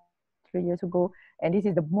think, last 3 years ago. And this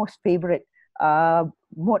is the most favorite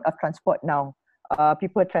mode of transport now.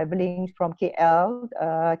 People traveling from KL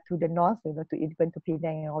to the north, to even to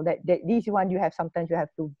Penang and all that. This one sometimes you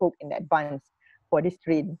have to book in advance for this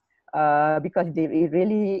train because they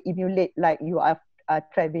really emulate like you are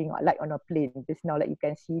traveling like on a plane. Just now, like you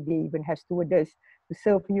can see, they even have stewardess to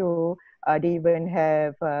serve you. They even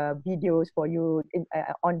have videos for you,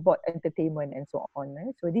 on-board entertainment and so on.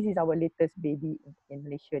 So this is our latest baby in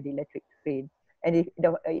Malaysia, the electric train. And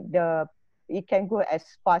it can go as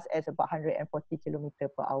fast as about 140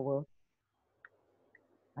 kilometers per hour.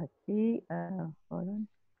 Okay, hold on.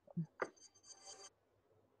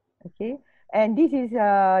 Okay, and this is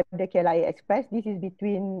the KLIA Express. This is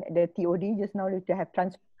between the TOD. Just now we have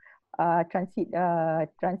transit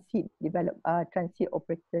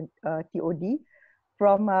operated TOD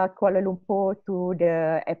from Kuala Lumpur to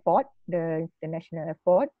the airport, the international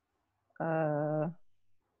airport.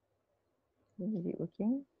 Is it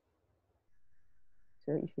working?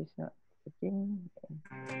 So if it's not working.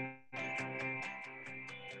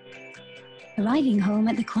 Arriving home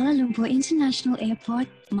at the Kuala Lumpur International Airport,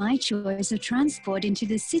 my choice of transport into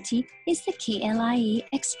the city is the KLIA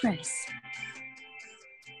Express.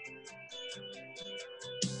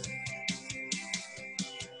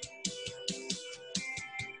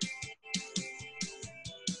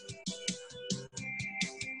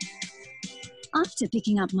 After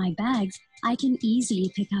picking up my bags, I can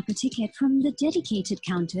easily pick up a ticket from the dedicated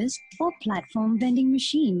counters or platform vending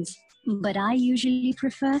machines, but I usually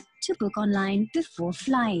prefer to book online before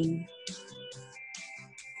flying.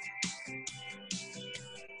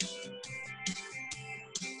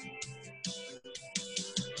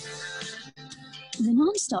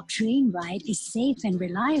 non-stop train ride is safe and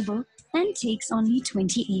reliable and takes only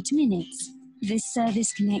 28 minutes. This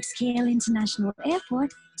service connects KL International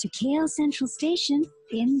Airport to KL Central Station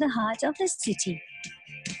in the heart of the city.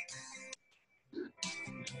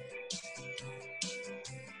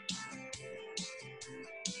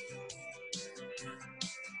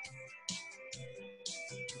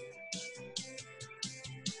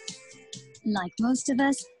 Like most of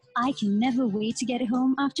us, I can never wait to get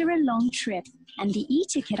home after a long trip, and the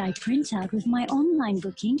e-ticket I print out with my online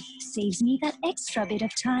booking saves me that extra bit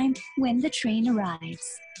of time when the train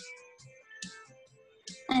arrives.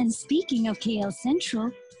 And speaking of KL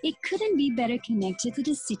Central, it couldn't be better connected to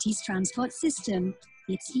the city's transport system.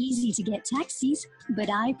 It's easy to get taxis, but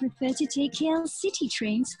I prefer to take KL City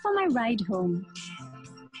trains for my ride home.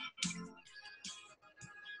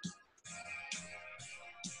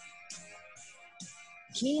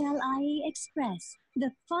 KLIA Express,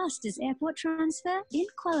 the fastest airport transfer in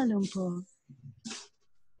Kuala Lumpur.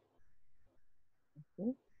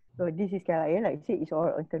 Okay. So this is KLIA, like I said, it's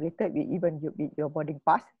all integrated with even with your boarding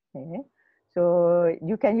pass. Okay. So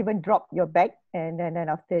you can even drop your bag, and then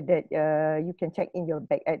after that, you can check in your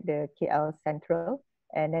bag at the KL Central,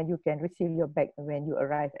 and then you can receive your bag when you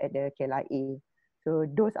arrive at the KLIA. So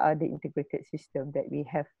those are the integrated system that we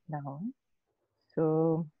have now.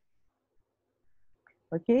 So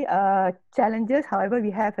okay, challenges. However,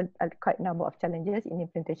 we have a quite number of challenges in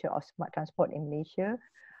implementation of smart transport in Malaysia.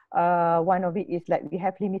 One of it is like we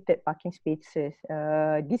have limited parking spaces.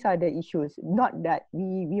 These are the issues. Not that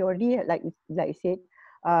we already like I said,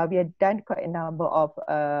 we have done quite a number of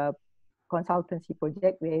consultancy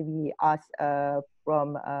project where we ask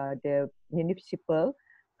from the municipal,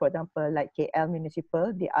 for example, like KL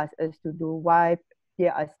municipal, they ask us to do why they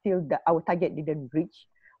are still our target didn't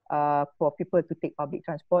reach. For people to take public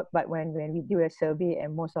transport, but when we do a survey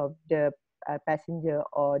and most of the passenger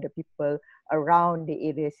or the people around the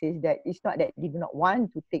area says that it's not that they do not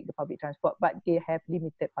want to take the public transport, but they have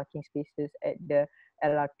limited parking spaces at the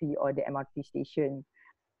LRT or the MRT station.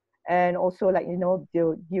 And also, like, you know,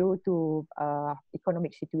 due to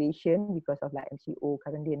economic situation because of like MCO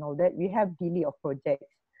currently and all that, we have delay of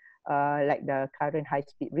projects. Like the current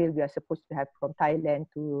high-speed rail, we are supposed to have from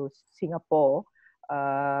Thailand to Singapore.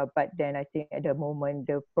 But then I think at the moment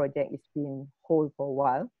the project is being hold for a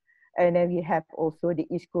while. And then we have also the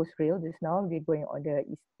East Coast Rail. Just now we're going on the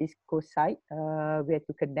East Coast side, where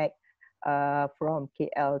to connect from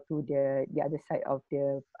KL to the other side of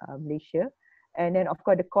the Malaysia. And then of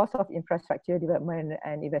course the cost of infrastructure development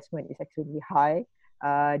and investment is extremely high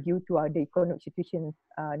due to the economic situation.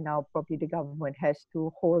 Now probably the government has to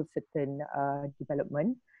hold certain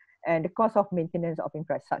development, and the cost of maintenance of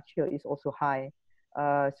infrastructure is also high.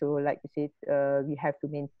 So like you said, we have to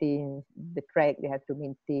maintain the track, we have to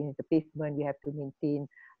maintain the pavement, we have to maintain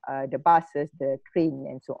the buses, the train,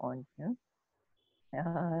 and so on. Yeah?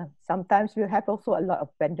 Sometimes we have also a lot of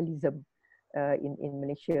vandalism in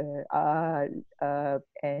Malaysia,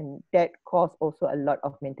 and that costs also a lot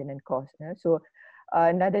of maintenance costs. Yeah? So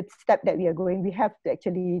another step that we are going, we have to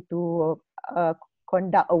actually to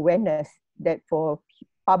conduct awareness that for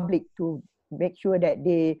public to make sure that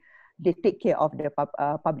they take care of the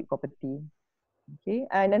public property. Okay,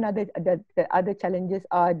 and another the other challenges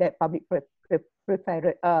are that public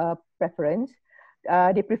preference.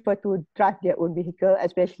 They prefer to drive their own vehicle,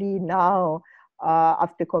 especially now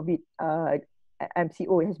after COVID,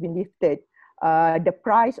 MCO has been lifted. The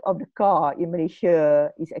price of the car in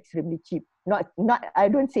Malaysia is extremely cheap. Not I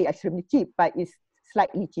don't say extremely cheap, but it's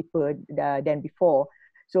slightly cheaper than before.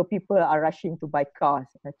 So people are rushing to buy cars.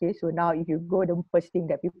 Okay, so now if you go, the first thing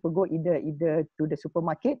that people go either to the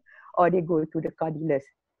supermarket or they go to the car dealers.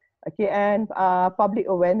 Okay, and public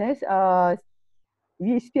awareness.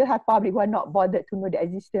 We still have public who are not bothered to know the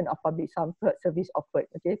existence of public transport service offered.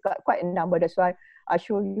 Okay, quite a number. That's why I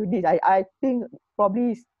show you this. I think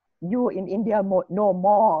probably you in India know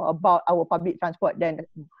more about our public transport than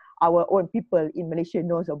our own people in Malaysia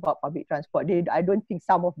knows about public transport. I don't think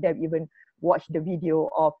some of them even watch the video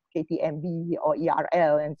of KTMB or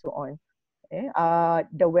ERL and so on. Okay.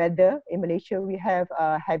 The weather in Malaysia, we have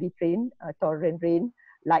heavy rain, torrent rain,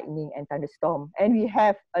 lightning and thunderstorm. And we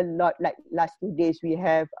have a lot, like last 2 days, we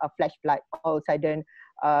have a flash flood. All of a sudden,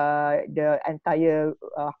 the entire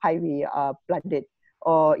highway flooded,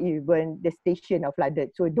 or even the station are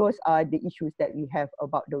flooded. So those are the issues that we have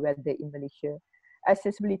about the weather in Malaysia.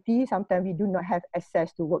 Accessibility, sometimes we do not have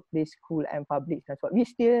access to workplace, school and public transport. We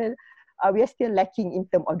are still lacking in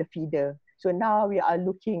terms of the feeder. So now we are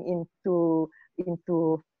looking into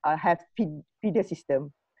have feeder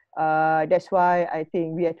system. That's why I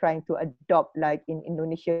think we are trying to adopt, like in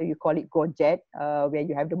Indonesia, you call it Gojek, where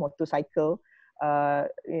you have the motorcycle. Like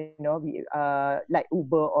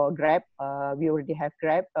Uber or Grab. We already have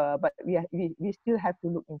Grab, but we still have to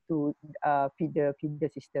look into feeder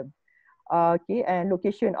system. Okay, and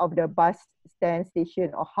location of the bus stand,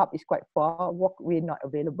 station, or hub is quite far. Walkway not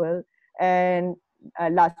available, and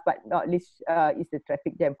last but not least is the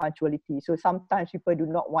traffic jam punctuality. So sometimes people do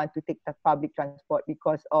not want to take the public transport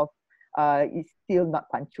because of it's still not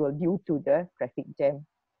punctual due to the traffic jam.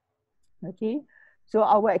 Okay, so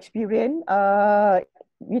our experience,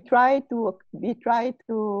 we try to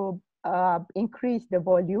increase the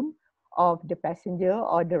volume of the passenger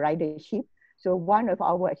or the ridership. So one of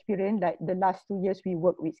our experience, like the last 2 years, we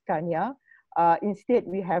work with Scania. Instead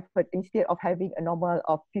of having a normal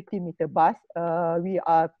of 50-meter bus, we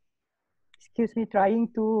are, trying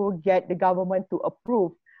to get the government to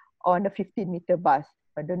approve on the 15-meter bus.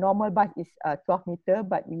 The normal bus is 12-meter,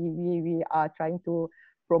 but we are trying to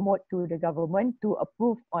promote to the government to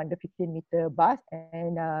approve on the 15-meter bus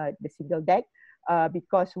and the single deck,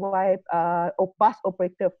 because why bus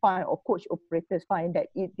operator find or coach operators find that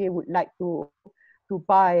if they would like to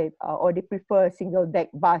buy or they prefer single deck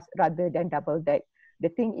bus rather than double deck. The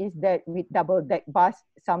thing is that with double deck bus,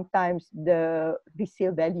 sometimes the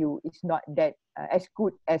resale value is not that as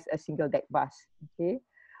good as a single deck bus. Okay.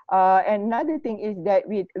 And another thing is that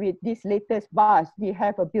with this latest bus, we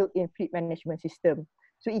have a built-in fleet management system.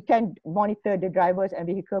 So it can monitor the drivers and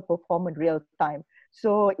vehicle performance real time.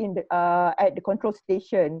 So in the at the control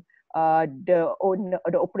station, the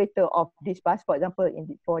operator of this bus, for example,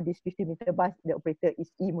 for this 50-meter bus, the operator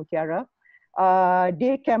is E Mutiara.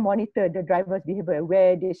 They can monitor the driver's behavior,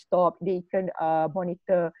 where they stop. They can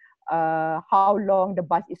monitor how long the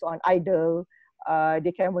bus is on idle.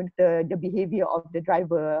 They can monitor the behavior of the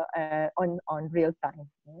driver on real time.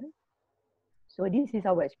 So this is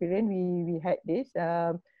our experience. We had this.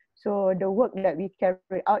 So the work that we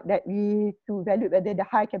carried out, that we to evaluate whether the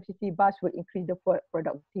high capacity bus will increase the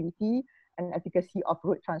productivity and efficacy of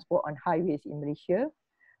road transport on highways in Malaysia.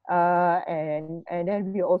 And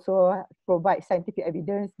then we also provide scientific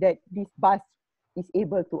evidence that this bus is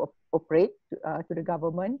able to operate to the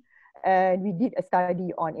government. And we did a study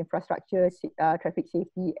on infrastructure, traffic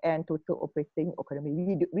safety, and total operating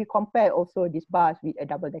economy. We compare also this bus with a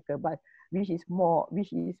double-decker bus, which is more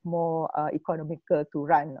economical to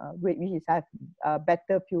run, which is have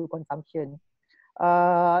better fuel consumption.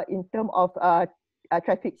 In terms of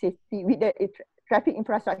traffic safety, with the traffic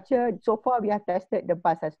infrastructure, so far we have tested the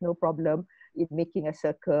bus has no problem in making a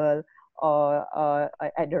circle or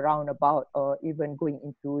at the roundabout, or even going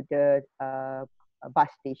into the bus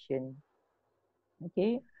station.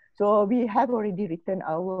 Okay, so we have already written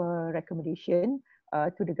our recommendation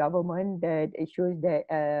to the government that it shows that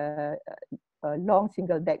a long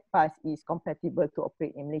single deck bus is compatible to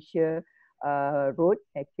operate in Malaysia road.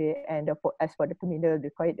 Okay, and as for the terminal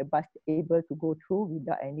required, the bus able to go through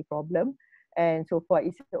without any problem. And so far,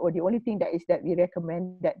 it's the only thing that is that we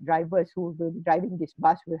recommend that drivers who will be driving this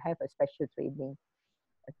bus will have a special training.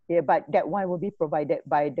 Okay, but that one will be provided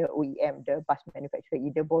by the OEM, the bus manufacturer,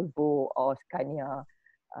 either Volvo or Scania.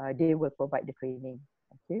 They will provide the training.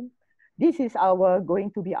 Okay, this is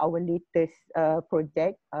going to be our latest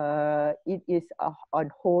project. It is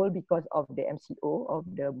on hold because of the MCO of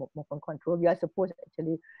the movement control. We are supposed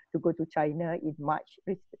actually to go to China in March,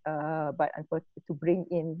 but unfortunately to bring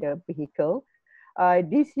in the vehicle.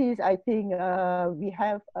 This is, I think, we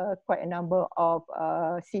have quite a number of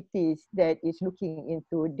cities that is looking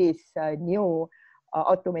into this new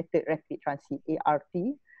automated rapid transit, ART.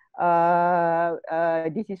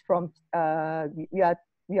 This is from,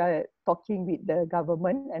 we are talking with the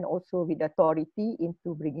government and also with the authority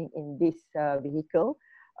into bringing in this vehicle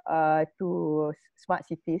to smart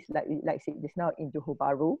cities like this now in Johor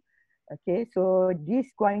Bahru. Okay, so this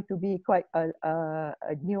is going to be quite a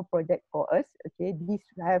new project for us. Okay, this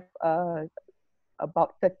have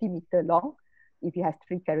about 30-meter long if you have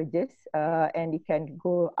 3 carriages, and it can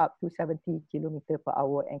go up to 70 kilometers per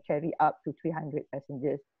hour and carry up to 300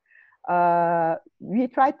 passengers. We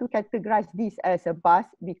try to categorize this as a bus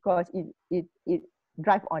because it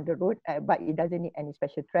drives on the road, but it doesn't need any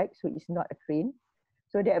special track, so it's not a train.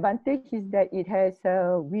 So the advantage is that it has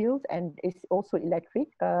wheels and it's also electric.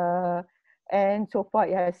 And so far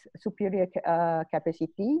it has superior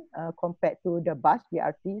capacity compared to the bus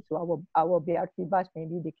BRT. So our BRT bus,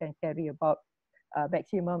 maybe they can carry about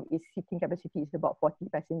maximum is seating capacity is about 40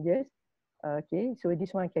 passengers. Okay, so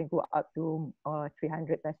this one can go up to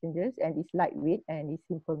 300 passengers, and it's lightweight and it's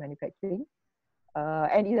simple manufacturing.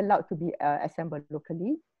 And it's allowed to be assembled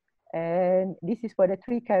locally. And this is for the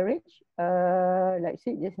 3 carriage. Like I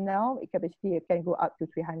said just now, capacity can go up to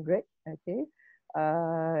 300. Okay,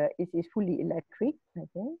 it is fully electric.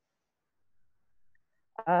 Okay.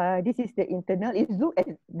 This is the internal. It looks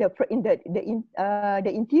at the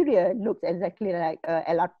interior looks exactly like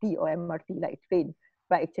LRT or MRT, like train,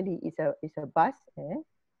 but actually it's a bus.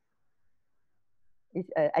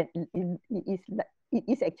 It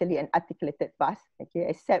is actually an articulated bus. Okay,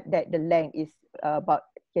 except that the length is about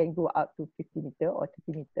can go up to 50 meter or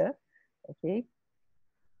 30 meter. Okay,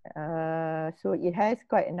 so it has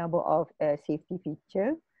quite a number of safety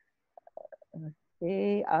feature.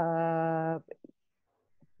 Okay, okay,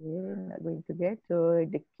 not going to get. So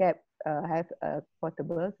the cab have a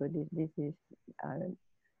portable. So this is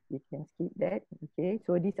you can skip that. Okay,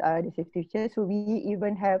 so these are the safety features. So we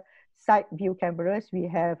even have side view cameras. We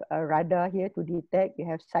have a radar here to detect. We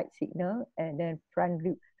have side signal, and then front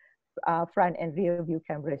and rear view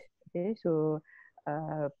cameras. Okay, so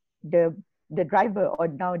the driver, or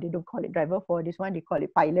now they don't call it driver for this one, they call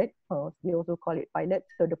it pilot. They also call it pilot.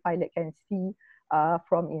 So the pilot can see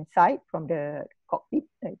from inside, from the cockpit,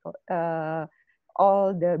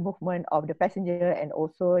 all the movement of the passenger and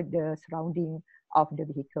also the surrounding of the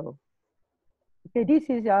vehicle. Okay, this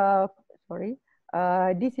is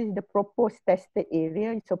this is the proposed tested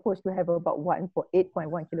area. It's supposed to have about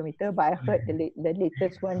 8.1 kilometer, but I heard the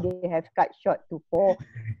latest one they have cut short to 4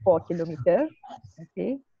 kilometer.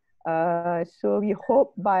 Okay, so we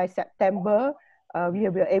hope by September we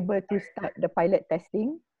will be able to start the pilot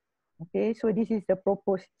testing. Okay, so this is the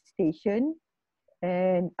proposed station,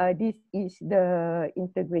 and this is the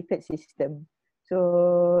integrated system.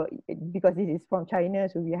 So because this is from China,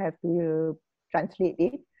 so we have to translate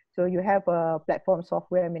it. So you have a platform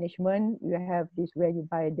software management, you have this where you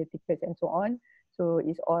buy the tickets and so on. So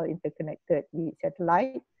it's all interconnected with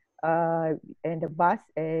satellite and the bus,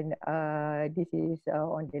 and this is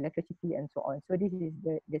on the electricity and so on. So this is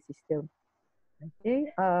the system.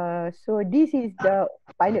 Okay, so this is the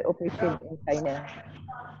pilot operation in China.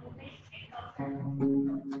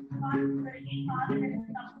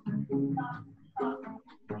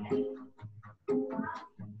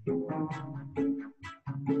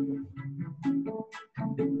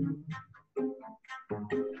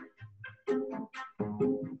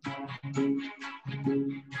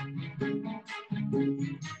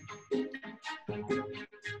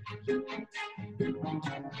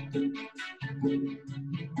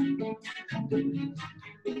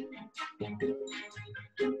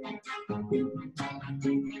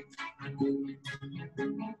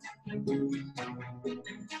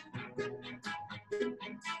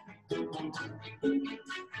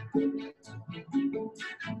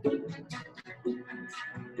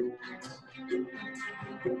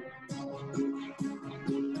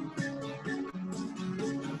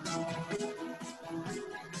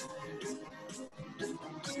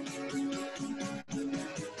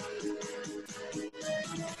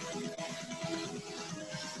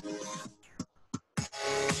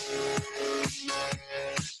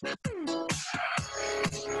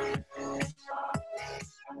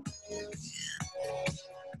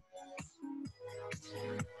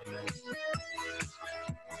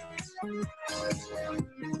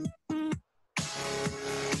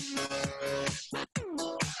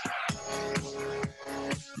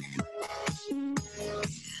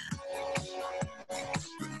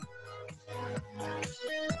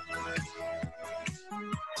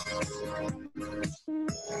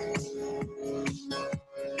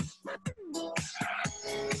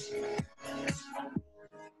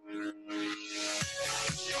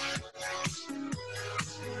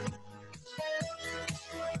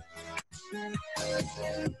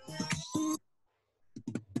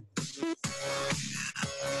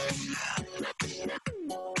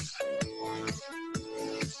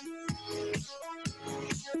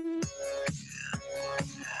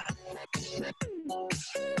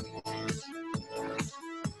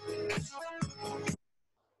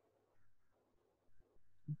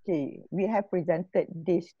 Okay, we have presented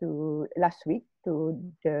this to last week to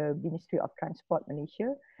the Ministry of Transport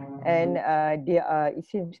Malaysia, and it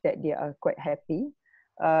seems that they are quite happy,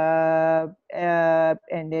 and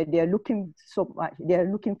they are looking so much. They are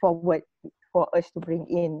looking forward for us to bring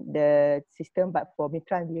in the system, but for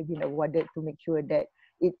Mitran, we have been awarded to make sure that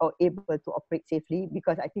it are able to operate safely,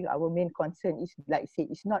 because I think our main concern is, like I said,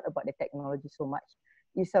 it's not about the technology so much.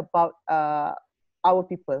 It's about our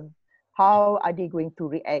people. How are they going to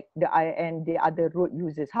react, and the other road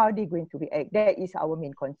users, how are they going to react? That is our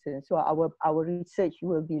main concern. So our research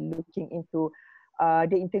will be looking into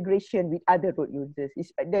the integration with other road users.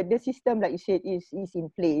 The system, like you said, is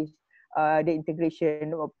in place. The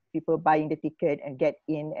integration people buying the ticket and get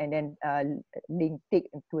in and then take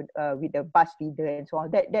into with the bus feeder and so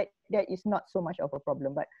on. That is not so much of a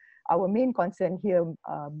problem. But our main concern here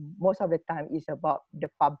most of the time is about the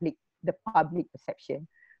public perception.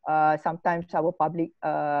 Sometimes our public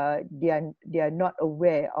they are not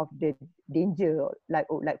aware of the danger, like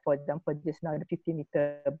for example just now the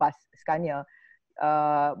 50-meter bus Scania.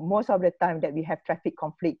 Most of the time that we have traffic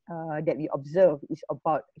conflict that we observe is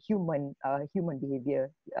about human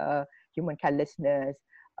behavior, human carelessness,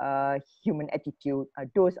 human attitude.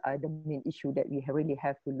 Those are the main issue that we really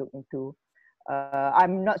have to look into.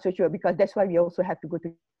 I'm not so sure, because that's why we also have to go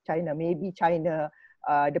to China. Maybe China,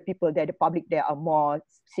 the people there, the public there are more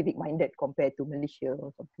civic minded compared to Malaysia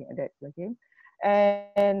or something like that. Okay.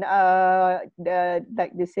 And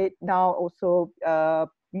like they said, now also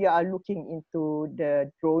we are looking into the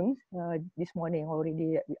drones. This morning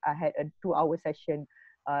already I had a 2-hour session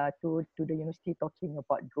to the university talking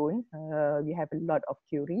about drones. We have a lot of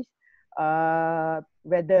queries.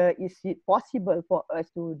 Whether is it possible for us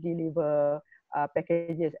to deliver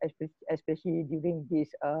packages, especially during this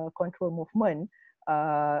control movement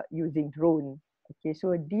using drone. Okay,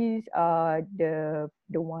 so these are the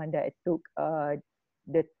one that I took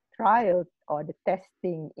the trial or the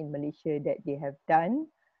testing in Malaysia that they have done.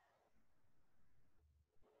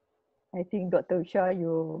 I think Dr. Ushaa,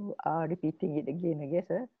 you are repeating it again, I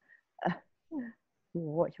guess. You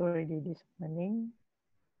watched already this morning.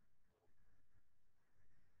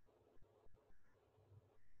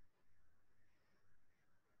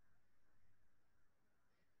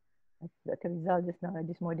 Dr. Rizal just now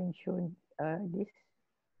this morning shown this.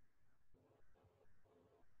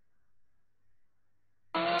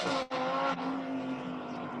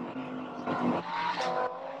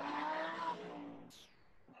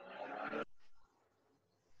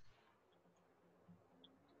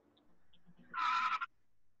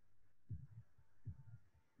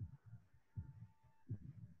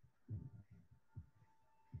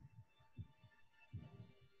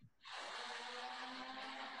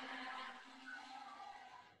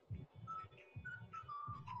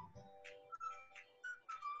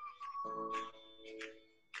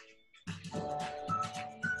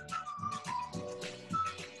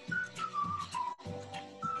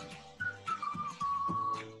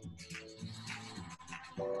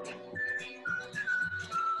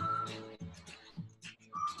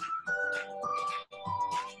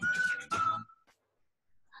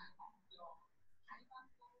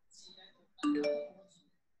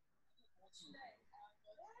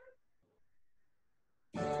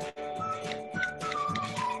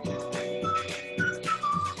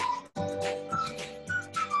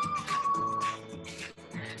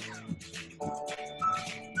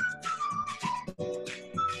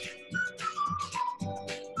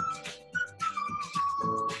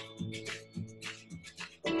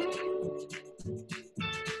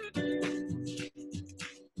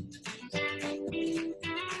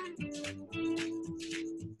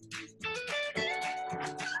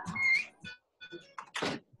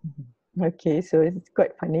 Okay, so it's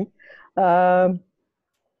quite funny. But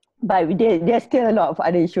there's still a lot of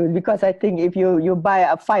other issues, because I think if you buy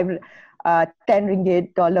a 10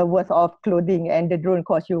 ringgit dollar worth of clothing and the drone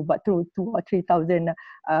costs you about 2,000 or 3,000,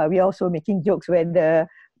 we're also making jokes whether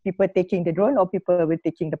people taking the drone or people will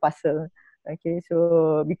taking the parcel. Okay,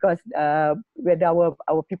 so because whether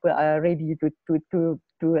our people are ready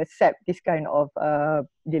to accept this kind of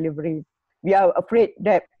delivery, we are afraid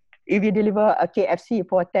that if you deliver a KFC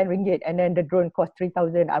for 10 ringgit and then the drone costs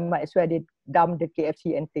 3,000, I might as well they dump the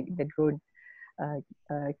KFC and take the drone.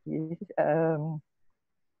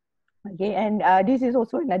 Okay, and this is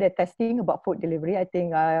also another testing about food delivery. I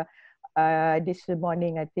think this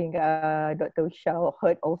morning, I think Dr. Ushaa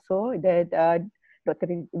heard also that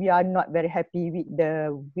we are not very happy with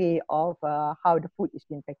the way of how the food is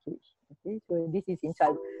being packaged. Okay, so this is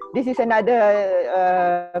inside. This is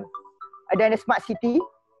another smart city.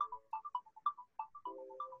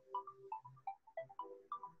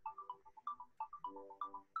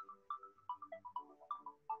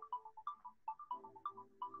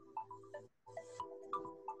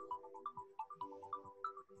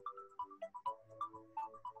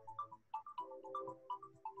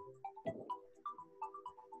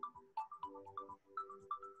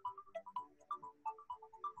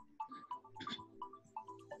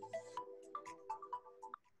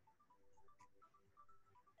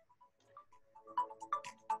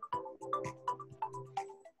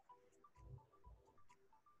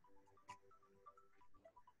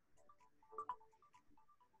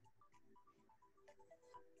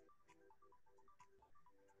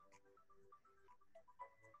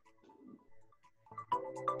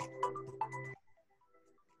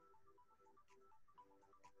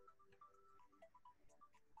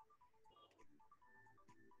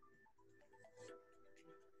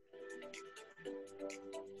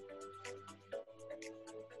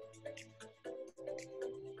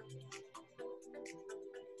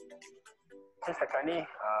 Setakat ni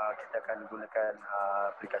kita akan gunakan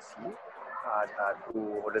aplikasi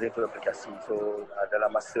to ordering to aplikasi. So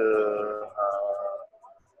dalam masa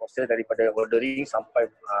proses daripada ordering sampai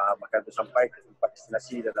makan tu sampai ke tempat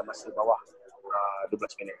destinasi dalam masa bawah 12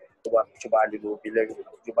 minit. Buat percubaan dulu, bila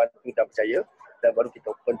percubaan tu dah berjaya dan baru kita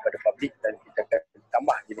open pada public dan kita akan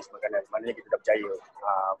tambah jenis makanan. Maknanya kita dah berjaya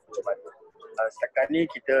percubaan tu. Setakat ni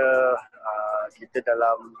kita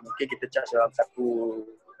dalam, mungkin kita charge dalam satu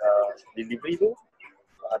delivery tu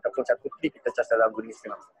ataupun satu trip kita charge dalam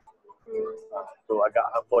RM2.5. So agak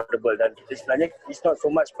affordable dan kita sebenarnya it's not so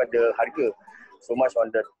much pada harga, so much on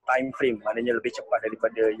the time frame, maknanya lebih cepat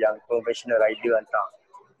daripada yang conventional rider hantar.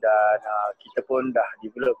 Dan kita pun dah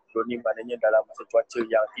develop drone ni, maknanya dalam masa cuaca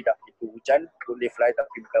yang tidak begitu hujan boleh fly,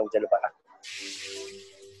 tapi bukan hujan lebat lah.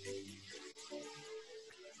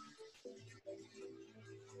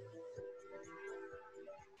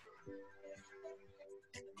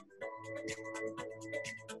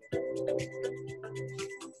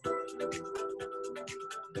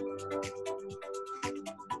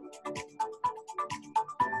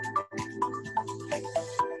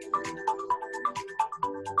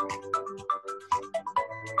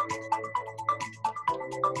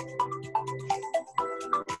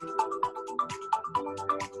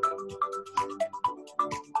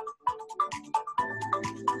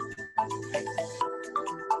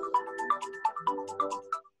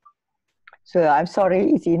 So I'm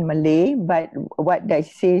sorry, it's in Malay, but what that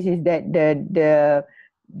says is that the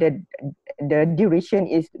duration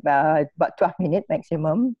is about 12 minutes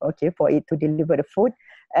maximum, okay, for it to deliver the food,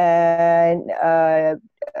 and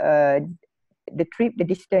the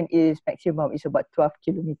distance is maximum is about 12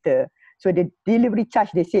 kilometer. So the delivery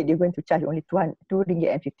charge, they said they're going to charge only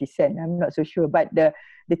RM2.50. I'm not so sure, but the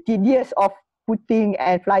tedious of putting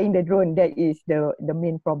and flying the drone, that is the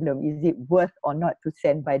main problem. Is it worth or not to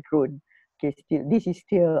send by drone? Okay, this is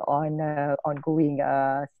still on ongoing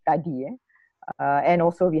study, and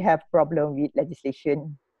also we have problem with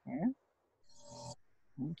legislation.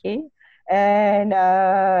 Okay, and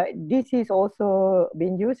this is also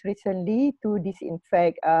been used recently to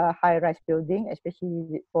disinfect high-rise building,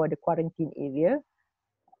 especially for the quarantine area.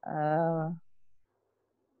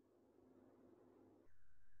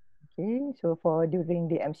 Okay, so for during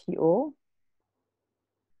the MCO.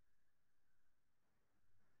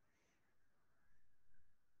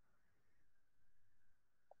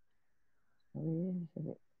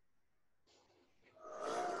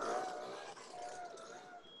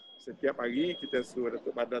 Setiap hari kita suruh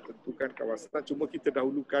Datuk Bandar tentukan kawasan, cuma kita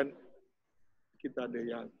dahulukan kita ada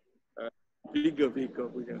yang bigger vehicle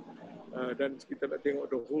punya, dan kita nak tengok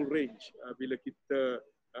the whole range. Bila kita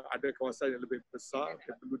ada kawasan yang lebih besar,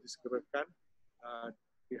 kita perlu disegerakan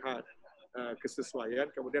lihat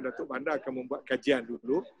kesesuaian. Kemudian Datuk Bandar akan membuat kajian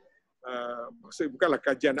dulu. Maksudnya bukanlah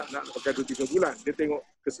kajian nak pakai 2-3 bulan, dia tengok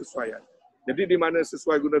kesesuaian. Jadi di mana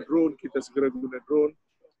sesuai guna drone, kita segera guna drone.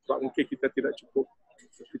 Sebab mungkin kita tidak cukup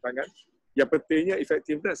cuci tangan. Yang pentingnya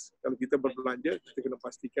effectiveness. Kalau kita berbelanja, kita kena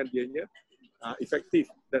pastikan dianya efektif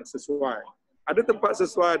dan sesuai. Ada tempat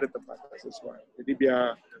sesuai, ada tempat tak sesuai. Jadi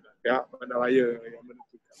biar pihak bandaraya yang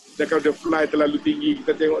menentukan. Dan kalau dia fly terlalu tinggi,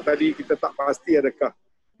 kita tengok tadi, kita tak pasti adakah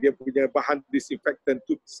dia punya bahan disinfektan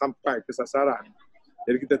tu sampai ke sasaran.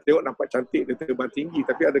 Jadi kita tengok nampak cantik, dia terbang tinggi,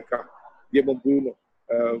 tapi adakah dia membunuh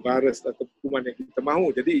virus atau kuman yang kita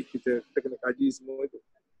mahu. Jadi kita kena kaji semua itu.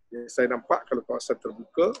 Ya, saya nampak kalau kawasan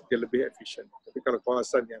terbuka, dia lebih efisien. Tapi kalau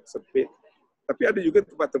kawasan yang sempit, tapi ada juga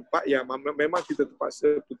tempat-tempat yang memang kita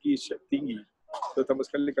terpaksa pergi tinggi. Terutama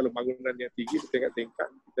sekali kalau bangunan yang tinggi, bertingkat-tingkat,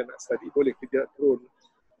 kita nak study, boleh kita drone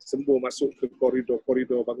sembur masuk ke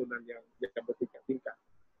koridor-koridor bangunan yang bertingkat-tingkat.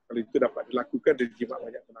 Kalau itu dapat dilakukan, dia jimat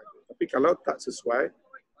banyak tenaga. Tapi kalau tak sesuai,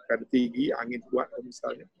 kadar tinggi, angin kuat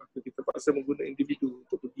misalnya, maka kita paksa menggunakan individu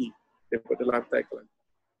untuk pergi daripada lantai ke lantai.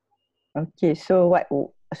 Okay, so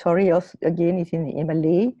sorry again, it's in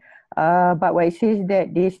Malay, but what it says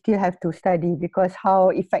that they still have to study because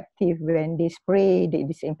how effective when they spray the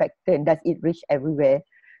disinfectant, does it reach everywhere?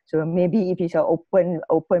 So maybe if it's an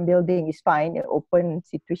open building, it's fine, an open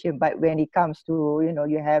situation, but when it comes to,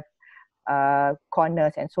 you have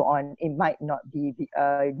corners and so on, it might not be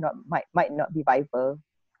might not be viable.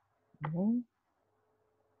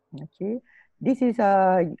 Okay, this is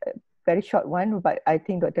a very short one, but I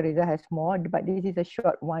think Dr. Reza has more, but this is a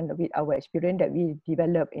short one with our experience that we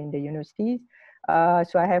developed in the universities.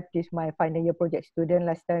 So I have this my final year project student.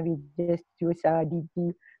 Last time we just use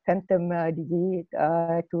DG Phantom DG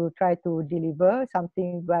to try to deliver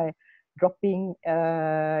something by dropping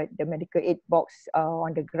the medical aid box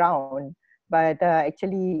on the ground. But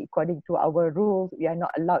actually, according to our rules, we are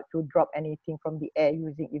not allowed to drop anything from the air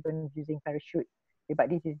even using parachute. Okay, but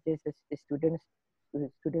this is just a student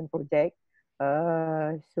project.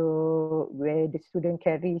 So where the student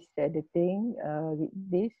carries the thing with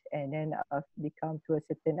this, and then they come to a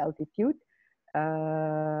certain altitude,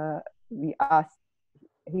 we ask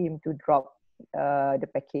him to drop the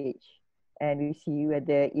package, and we see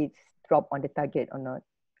whether it's dropped on the target or not.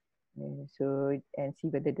 So and see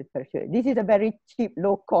whether the pressure. This is a very cheap,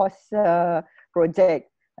 low cost project.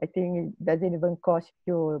 I think it doesn't even cost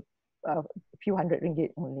you a few hundred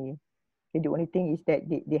ringgit only. Okay, the only thing is that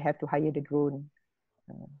they have to hire the drone.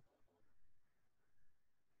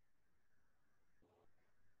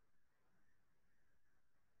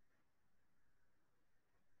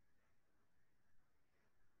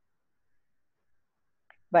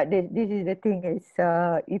 But this is the thing is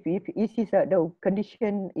if the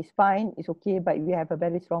condition is fine, it's okay, but we have a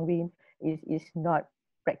very strong wind, is not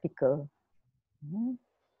practical.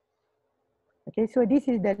 Okay, so this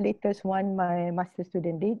is the latest one my master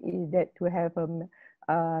student did, is that to have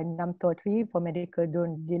NAMTOR 3 for medical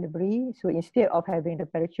drone delivery. So instead of having the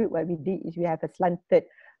parachute, what we did is we have a slanted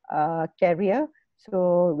carrier.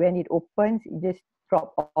 So when it opens, it just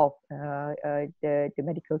drop off the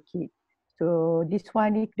medical kit. So this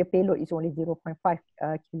one, the payload is only 0.5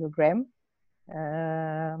 kilogram.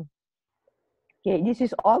 Okay, this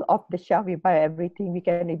is all off the shelf. We buy everything. We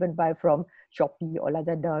can even buy from Shopee or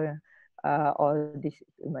Lazada. All this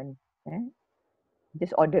equipment.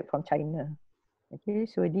 Just ordered from China. Okay,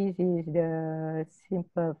 so this is the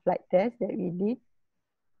simple flight test that we did.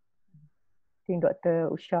 I think Dr.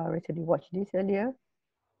 Ushaa recently watched this earlier.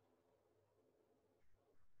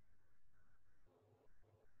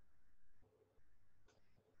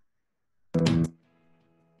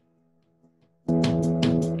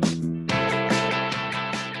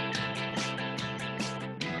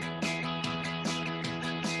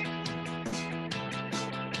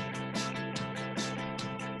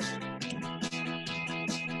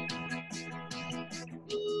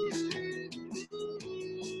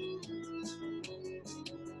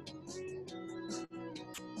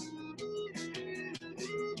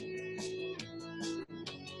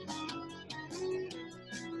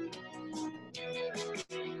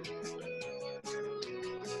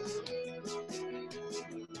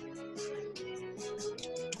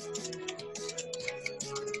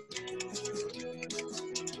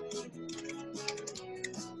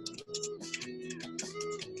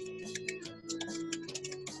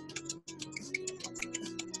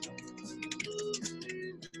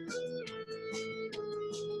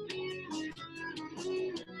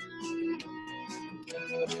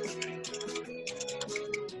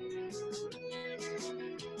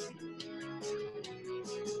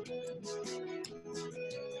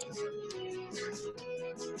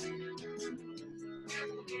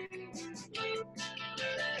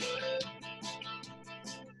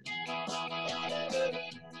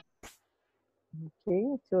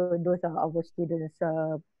 Okay, so those are our students'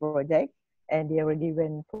 project, and they already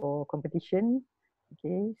went for competition.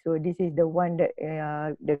 Okay, so this is the one that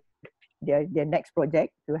their next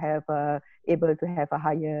project to have able to have a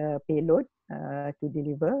higher payload to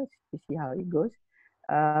deliver. To see how it goes.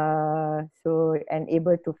 So and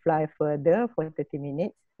able to fly further for 30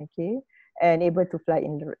 minutes. Okay, and able to fly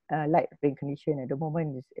in light rain condition. At the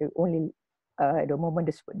moment, is only at the moment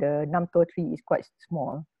the NAMTOR 3 is quite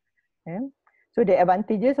small. Yeah. So the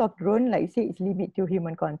advantages of drone, like I say, is limit to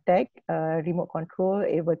human contact, remote control,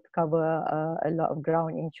 able to cover a lot of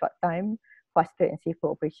ground in short time, faster and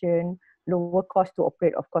safer operation, lower cost to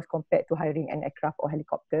operate, of course, compared to hiring an aircraft or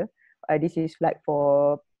helicopter. This is like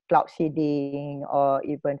for cloud seeding, or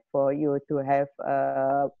even for you to have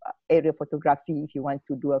aerial photography if you want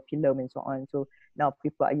to do a film and so on. So now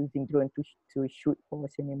people are using drone to shoot for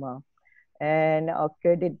cinema. And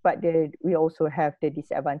okay, we also have the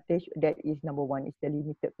disadvantage. That is number one, is the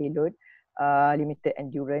limited payload, limited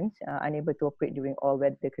endurance, unable to operate during all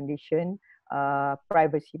weather condition,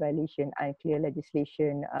 privacy violation, unclear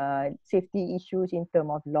legislation, safety issues in terms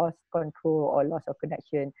of loss control or loss of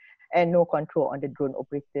connection, and no control on the drone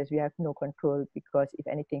operators. We have no control because if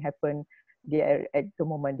anything happen, they are at the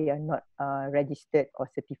moment they are not registered or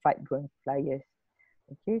certified drone flyers.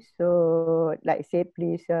 Okay, so like I said,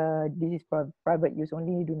 please, this is for private use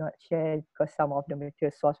only. Do not share because some of the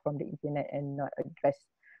material sourced from the internet and not addressed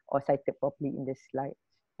or cited properly in the slides.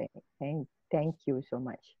 Thank you so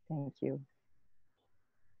much. Thank you.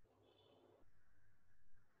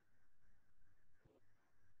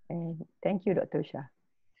 And thank you, Dr. Ushaa.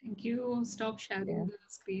 Thank you. Stop sharing Yeah. the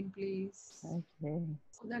screen, please. Okay.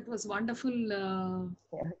 So that was wonderful,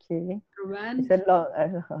 Okay. Rowan. It's a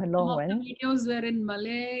Some long of the one. videos were in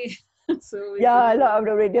Malay. So it was, Yeah, a lot of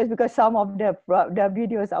the radios, because some of the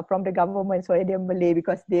videos are from the government, so they're Malay,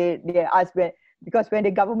 because they ask when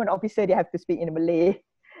the government officer, they have to speak in Malay.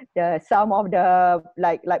 Yeah, some of the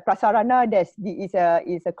like Prasarana,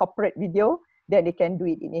 is a corporate video, then they can do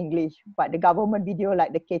it in English. But the government video,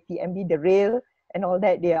 like the KTMB, the rail, and all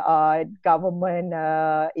that, they are government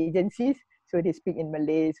agencies, so they speak in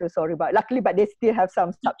Malay. So sorry, but luckily, but they still have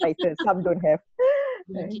some subtitles. Some don't have.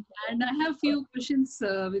 okay. And I have few questions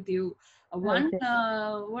with you. Okay.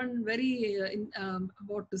 One very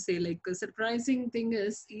what to say, like a surprising thing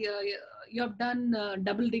is you have done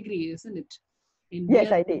double degree, isn't it? In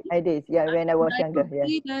Yes, I BSc. did. I did. Yeah, when I was I younger. could Yeah.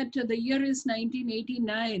 see that the year is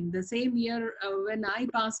 1989, the same year when I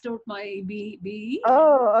passed out my BE.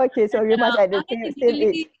 Oh, okay. So you must at the I same age.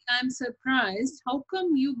 really am surprised. How come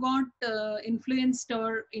you got influenced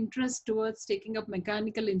or interest towards taking up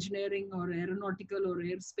mechanical engineering or aeronautical or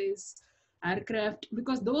airspace aircraft?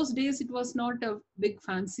 Because those days it was not a big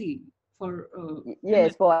fancy for women.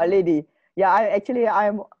 Yes, for a lady. Yeah,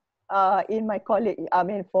 I'm in my college. I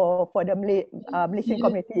mean, for the Malaysian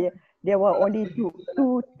community, there were only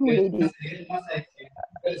two ladies.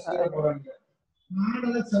 Uh,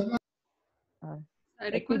 uh, I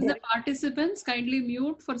actually, request the participants kindly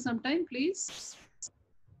mute for some time, please.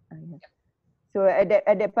 yeah. So at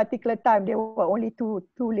that particular time, there were only two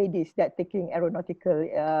ladies that taking aeronautical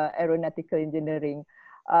engineering.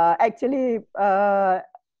 Actually, the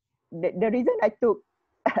reason I took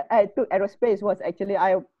I took aerospace was actually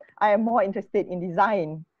I am more interested in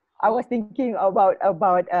design. I was thinking about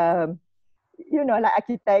like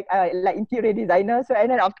architect, like interior designer. So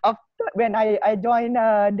and then after when I joined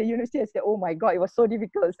the university, I said, oh my god, it was so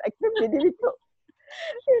difficult. It's extremely difficult.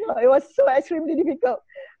 It was so extremely difficult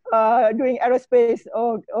doing aerospace.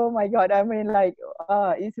 Oh my god, I mean, like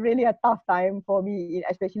it's really a tough time for me,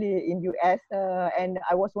 especially in US. And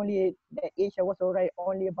I was only that age, I was already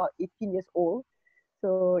only about 18 years old.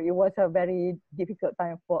 So it was a very difficult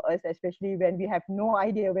time for us, especially when we have no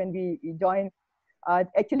idea when we join.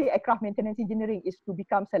 Actually, aircraft maintenance engineering is to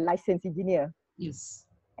become a licensed engineer. Yes.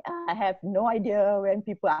 I have no idea when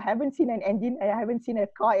I haven't seen an engine, I haven't seen a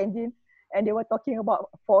car engine, and they were talking about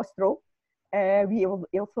 4-stroke. We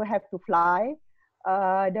also have to fly.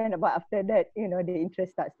 Then, but after that, the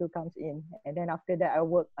interest starts to comes in, and then after that, I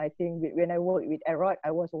work. I think when I worked with Aerot, I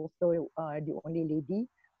was also the only lady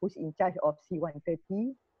who's in charge of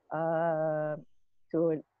C-130.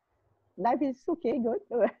 So life is okay, good.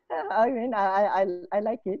 I mean, I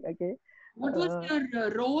like it. Okay. What was Uh, your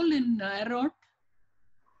role in Aerot?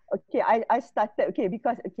 Okay, I started, okay,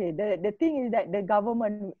 because the thing is that the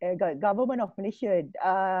government of Malaysia,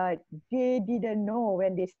 they didn't know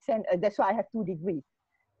when they sent. That's why I have 2 degrees.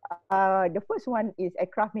 The first one is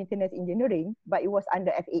aircraft maintenance engineering, but it was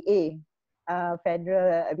under FAA,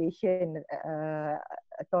 Federal Aviation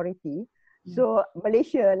Authority. So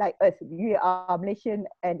Malaysia, like us, we are Malaysian,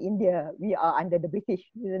 and India, we are under the British,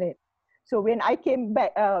 isn't it? So when I came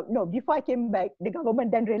back, no, before I came back, the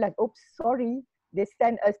government then realized, oops, sorry, they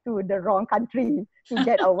sent us to the wrong country to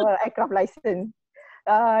get our aircraft license.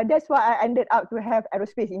 That's why I ended up to have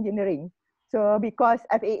aerospace engineering. So because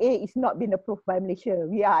FAA is not been approved by Malaysia,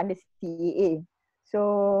 we are under CAA.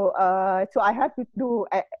 So so I have to do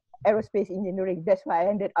aerospace engineering. That's why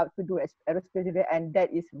I ended up to do aerospace engineering, and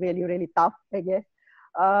that is really, really tough, I guess.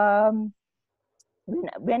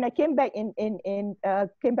 When I came back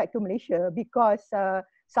came back to Malaysia, because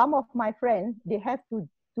some of my friends, they have to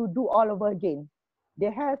do all over again. They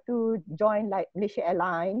have to join like Malaysia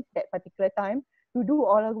Airlines that particular time to do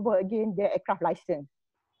all over again their aircraft license.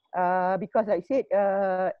 Because like I said,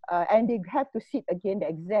 and they have to sit again the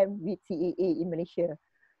exam with CAA in Malaysia.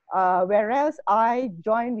 Whereas I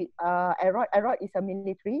joined with Aerot. Aerot is a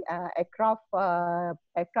military aircraft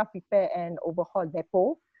repair and overhaul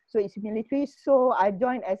depot. So it's military. So I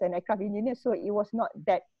joined as an aircraft engineer. So it was not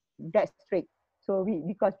that strict. So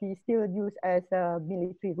because we still use as a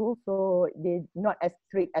military rule, so they not as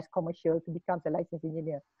strict as commercial to become a licensed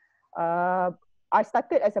engineer. I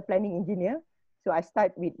started as a planning engineer. So I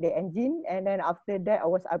start with the engine, and then after that I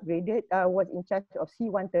was upgraded. I was in charge of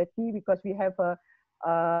C-130 because we have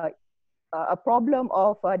a problem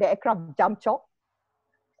of the aircraft jump choke.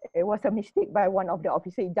 It was a mistake by one of the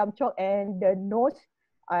officers. Jump choke, and the nose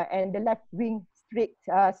and the left wing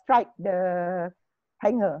strike the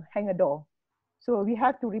hanger door. So we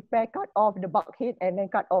have to repair, cut off the bulkhead, and then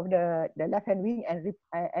cut off the left hand wing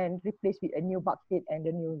and replace with a new bulkhead and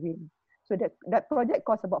the new wing. So that project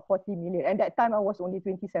cost about 40 million. And that time I was only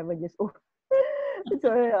 27 years old. so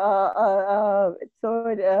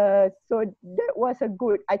so that was a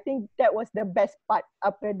good, I think that was the best part,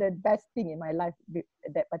 after the best thing in my life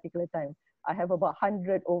at that particular time. I have about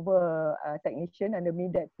 100 over technician under me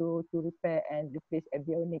that to repair and replace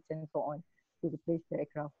avionics and so on, to replace the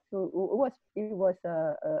aircraft. So it was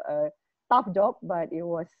a tough job, but it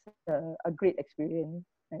was a great experience.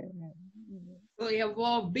 So yeah,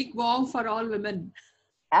 wow, big wow for all women.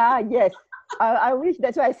 Yes. I wish,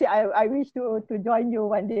 that's why I say I wish to join you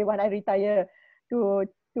one day when I retire, to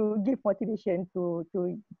give motivation to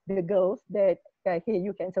the girls that hey,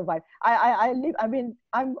 you can survive. I live, I mean,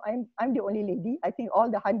 I'm the only lady. I think all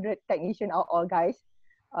the 100 technicians are all guys.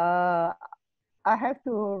 I have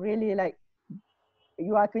to really, like,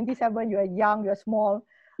 you are 27, you are young, you are small,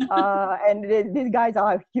 and these guys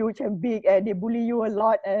are huge and big, and they bully you a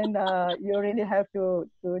lot, and you really have to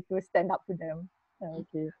stand up to them.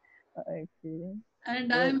 Okay. Okay.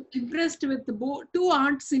 And I'm impressed with the two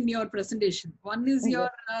arts in your presentation. One is your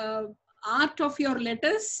art of your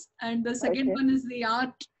letters, and the second one is the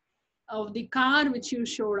art of the car which you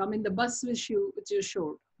showed. I mean, the bus which you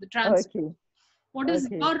showed, the transport. Okay. What is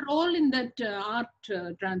your role in that art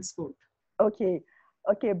transport? Okay.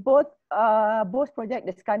 Okay. Both project,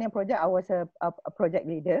 the Scania project, I was a project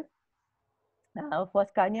leader. For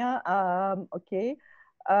Scania, okay.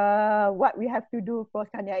 What we have to do for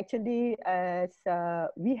Scania actually is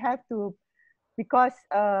we have to, because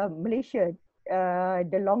Malaysia,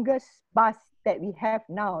 the longest bus that we have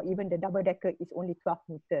now, even the double decker, is only 12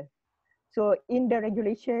 meter. So in the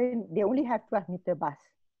regulation, they only have 12-meter bus.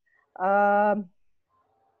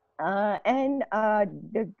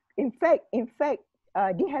 In fact,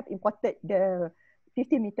 they have imported the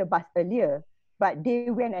 50-meter bus earlier, but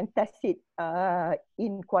they went and tested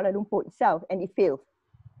in Kuala Lumpur itself, and it failed.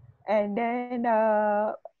 And then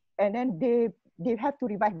they have to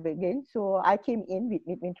revive it again. So I came in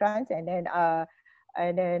with Mintrans, and then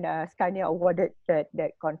Scania awarded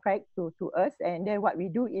that contract to us. And then what we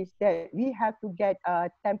do is that we have to get a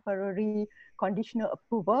temporary conditional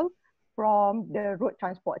approval from the Road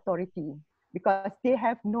Transport Authority, because they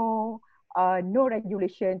have no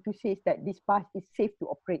regulation to say that this bus is safe to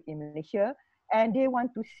operate in Malaysia. And they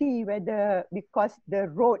want to see whether, because the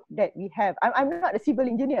road that we have, I'm not a civil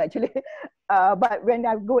engineer actually, but when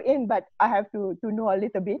I go in, but I have to know a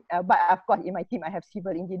little bit. But of course, in my team, I have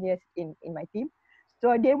civil engineers in my team.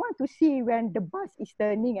 So they want to see when the bus is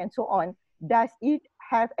turning and so on, does it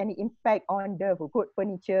have any impact on the road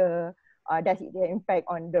furniture? Does it impact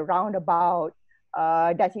on the roundabout?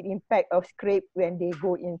 Does it impact or scrape when they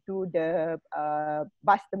go into the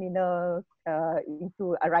bus terminal,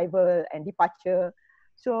 into arrival and departure?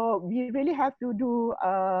 So we really have to do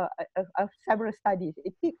several studies.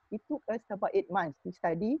 It took us about 8 months to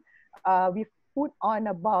study. We put on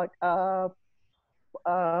about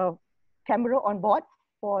camera on board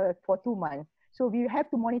for 2 months. So we have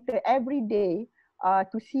to monitor every day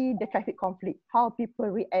to see the traffic conflict, how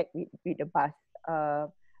people react with the bus.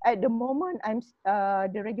 At the moment,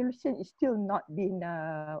 the regulation is still not been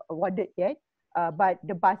awarded yet, but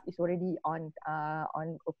the bus is already on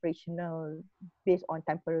operational based on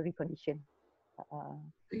temporary condition.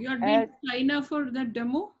 You're been to China for the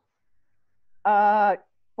demo?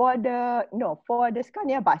 For the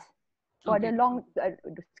Scania bus. For the long,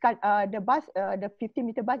 the bus, the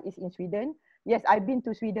 50-meter bus is in Sweden. Yes, I've been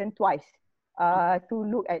to Sweden twice to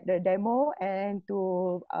look at the demo and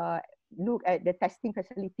to look at the testing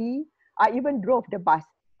facility. I even drove the bus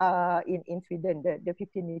in Sweden, the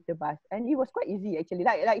 15-meter bus, and it was quite easy actually.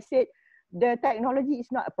 Like I said, the technology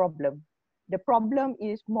is not a problem. The problem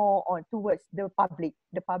is more on towards the public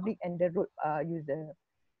and the road user.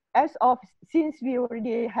 Since we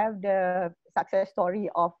already have the success story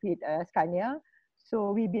of it, Scania,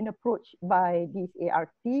 so we've been approached by this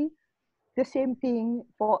ART. The same thing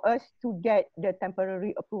for us to get the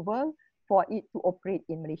temporary approval for it to operate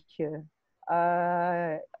in Malaysia.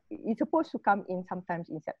 It's supposed to come in sometimes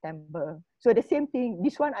in September. So the same thing,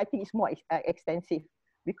 this one I think is more extensive,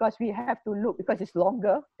 because we have to look, because it's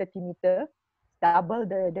longer, 30 meter, double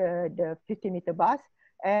the 50-meter bus.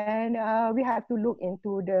 And we have to look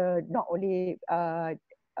into the, not only about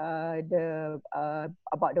the,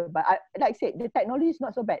 like I said, the technology is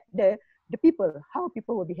not so bad. The people, how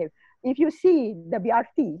people will behave. If you see the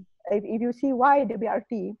BRT, if you see why the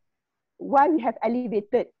BRT, why we have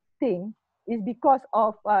elevated thing, is because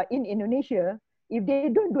of in Indonesia, if they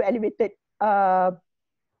don't do elevated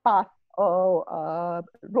path or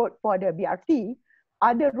road for the BRT,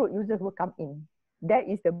 other road users will come in. That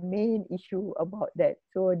is the main issue about that.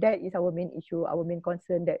 So that is our main issue, our main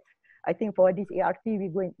concern, that I think for this ART,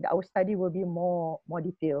 our study will be more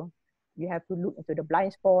detailed. We have to look into the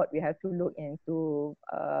blind spot. We have to look into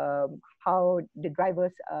how the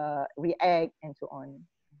drivers react and so on.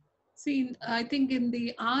 See, I think in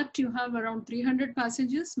the art you have around 300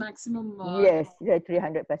 passengers maximum. Yes, yeah,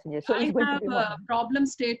 300 passengers. So I it's going to have be a more. problem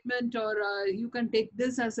statement, or you can take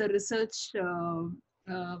this as a research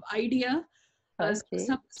idea. Okay.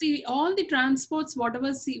 See, all the transports,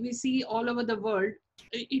 whatever we see all over the world,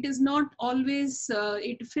 it is not always,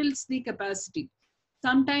 it fills the capacity.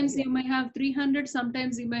 Sometimes you may have 300,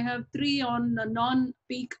 sometimes you may have 3 on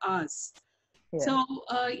non-peak hours. Yeah. So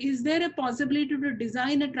is there a possibility to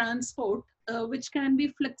design a transport which can be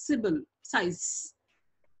flexible size?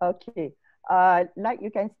 Okay. Like you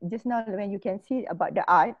can just now when you can see about the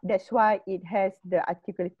art, that's why it has the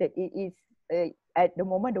articulated. It is at the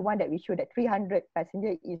moment the one that we showed at 300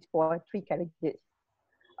 passenger is for 3 carriages.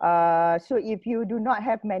 So if you do not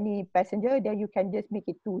have many passenger, then you can just make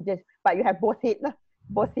it 2. But you have both head lah,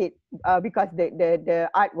 both head. Because the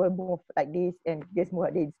art will move like this and just move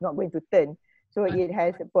like this. It's not going to turn. So it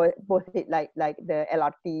has both head like the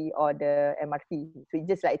LRT or the MRT. So it's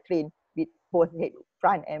just like a train with both head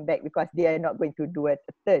front and back, because they are not going to do a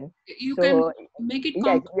turn. You so can make it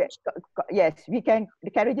compact. Yes, we can.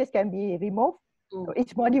 The carriages can be removed. Oh.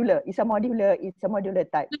 It's modular. It's a modular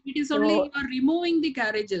type. It is only you are removing the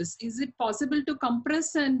carriages. Is it possible to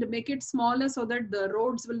compress and make it smaller so that the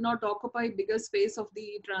roads will not occupy bigger space of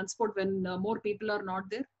the transport when more people are not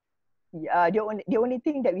there? The only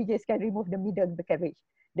thing that we just can remove the middle of the carriage.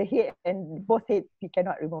 The head and both head we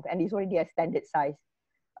cannot remove, and it's already a standard size.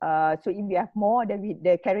 So if we have more, then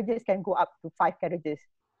the carriages can go up to 5 carriages.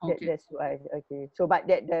 Okay. That's why. Okay. So, but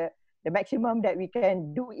the maximum that we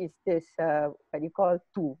can do is this what you call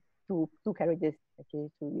two carriages. Okay.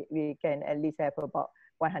 So we can at least have about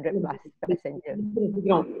 100 plus passengers.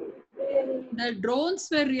 The drones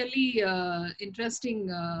were really interesting.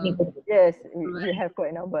 Yes, we have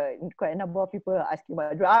quite a number of people asking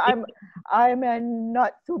about drone. I'm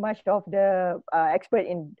not too much of the expert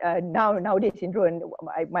in nowadays in drone.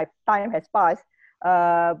 My time has passed.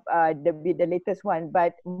 The latest one,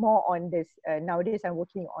 but more on this nowadays I'm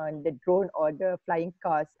working on the drone or the flying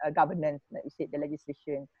cars governance, like you said, the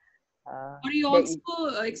legislation. Are you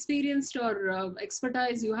also experienced or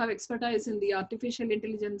expertise? You have expertise in the artificial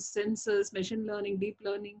intelligence, sensors, machine learning, deep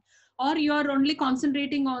learning, or you are only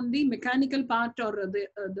concentrating on the mechanical part or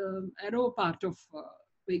the aero part of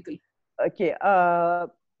vehicle? Okay.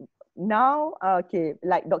 Now, okay,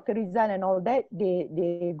 like Dr. Rizal and all that,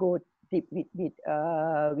 they go deep with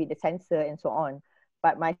the sensor and so on.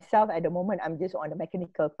 But myself at the moment, I'm just on the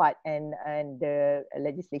mechanical part and the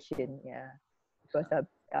legislation. Yeah, because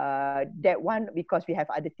that one, because we have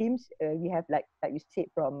other teams, we have like you said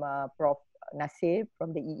from Prof. Nasir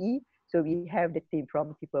from the EE. So we have the team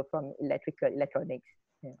from people from electronics.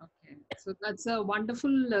 Yeah. Okay, so that's a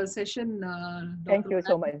wonderful session. Thank you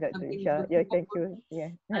so much, Dr. Ushaa. Yeah, thank you. Yeah,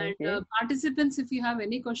 and participants, if you have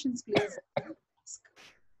any questions, please ask.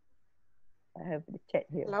 I have the chat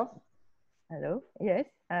here. Hello. Hello. Yes.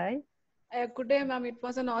 Hi. Good day, ma'am. It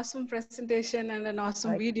was an awesome presentation and an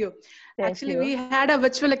awesome video. Thank Actually, you. we had a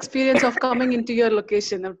virtual experience of coming into your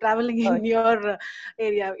location, of traveling in your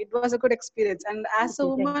area. It was a good experience. And as a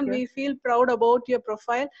woman, we feel proud about your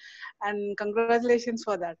profile, and congratulations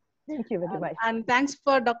for that. Thank you very much. And thanks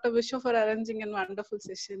for Dr. Ushaa for arranging a wonderful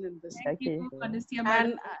session in this. Thank you, Panistia,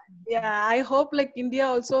 and yeah, I hope like India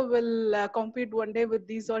also will compete one day with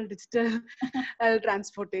these all digital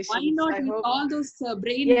transportation. Why not with all those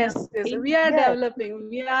brain? Yes, we are developing.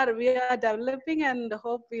 We are developing, and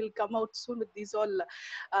hope we'll come out soon with these all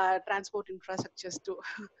transport infrastructures too.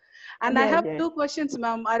 And I have 2 questions,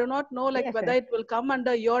 ma'am. I do not know like whether it will come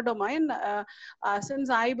under your domain. Since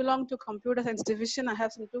I belong to computer science division, I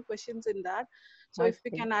have some 2 questions in that. So if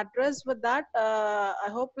we can address with that, I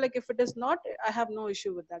hope like if it is not, I have no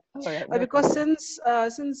issue with that. Because since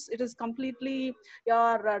it is completely,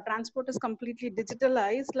 your transport is completely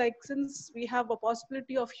digitalized, like since we have a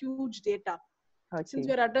possibility of huge data, since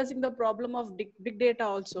we are addressing the problem of big data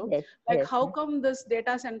also, how come this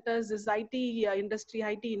data centers, this IT industry,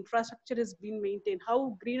 IT infrastructure is being maintained?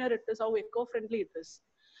 How greener it is, how eco-friendly it is?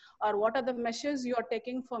 Or what are the measures you are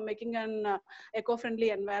taking for making an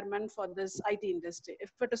eco-friendly environment for this IT industry?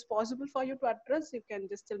 If it is possible for you to address, you can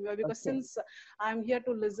just tell me, because since I'm here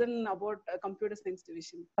to listen about computer science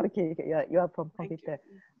division. Okay, yeah, you are from computer.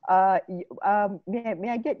 May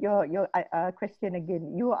I get your question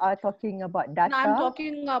again? You are talking about data? No, I'm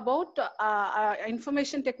talking about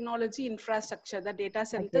information technology infrastructure, the data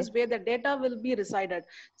centers where the data will be resided.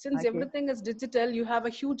 Since everything is digital, you have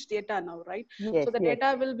a huge data now, right? So the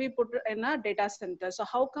data will be put in a data center. So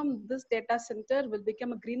how come this data center will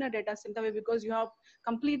become a greener data center? Because you have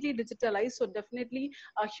completely digitalized. So definitely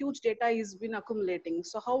a huge data is been accumulating.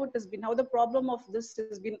 So how it has been, how the problem of this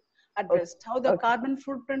has been addressed, how the carbon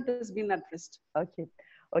footprint has been addressed. Okay.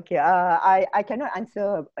 Okay, I cannot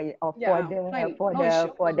answer the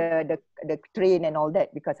train and all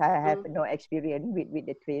that because I have no experience with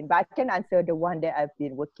the train. But I can answer the one that I've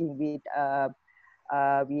been working with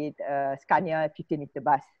Scania 50-meter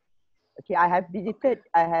bus. Okay, I have visited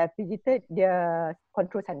their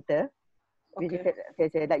control center.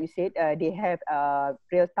 Visited, like you said, they have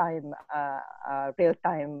real-time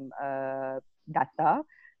data.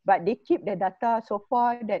 But they keep the data so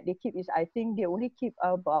far that they keep is, I think they only keep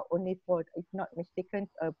about only for, if not mistaken,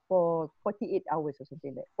 for 48 hours or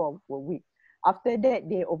something like that, for a week. After that,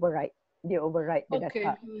 they override the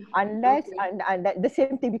data. Unless, and the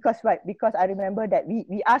same thing, because what? Because I remember that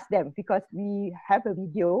we asked them, because we have a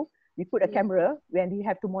video, we put a camera when we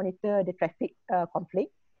have to monitor the traffic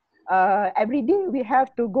conflict. Every day we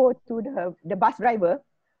have to go to the bus driver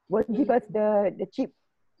will give us the chip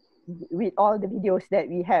with all the videos that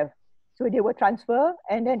we have. So they will transfer,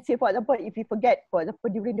 and then say, for example, if we forget, for example,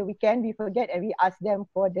 during the weekend, we forget and we ask them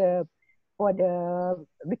for the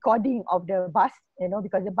recording of the bus,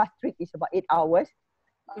 because the bus trip is about 8 hours.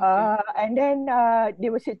 And then they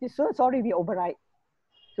will say, so sorry, we override.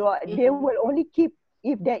 So they will only keep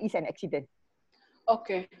if there is an accident.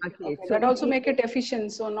 Okay. So that also make it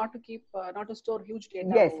efficient, so not to keep, not to store huge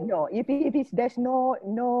data. Yes, no. If there's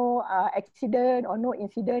no accident or no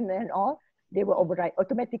incident and all, they will override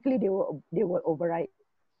automatically. They will override.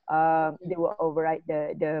 They will override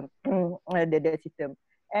the system.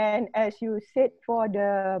 And as you said,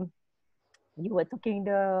 you were talking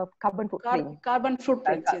the carbon footprint. Carbon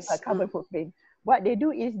footprint, yes. Carbon footprint. What they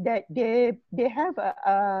do is that they have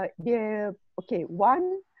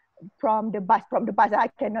one. From the bus, I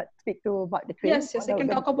cannot speak to about the train. Yes, I can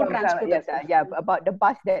talk about transport. About the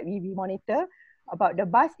bus that we monitor. About the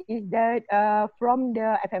bus is that from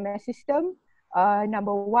the FMS system,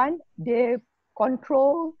 number one, they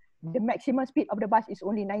control the maximum speed of the bus is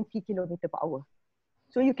only 90 kilometers per hour.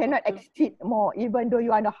 So you cannot exceed more, even though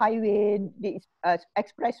you are on the highway, the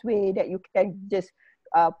expressway that you can just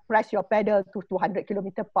press your pedal to 200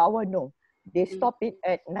 kilometers per hour. No. They stop it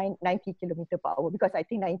at 90 kilometers per hour, because I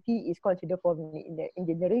think 90 is considered for in the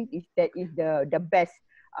engineering is the best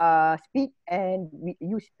speed, and we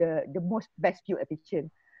use the most best fuel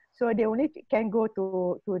efficient. So they only can go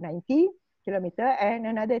to 90 kilometers. And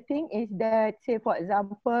another thing is that, say for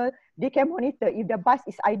example, they can monitor if the bus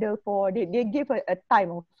is idle for, they give a time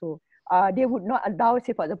also. They would not allow,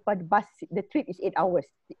 say for example, the trip is 8 hours,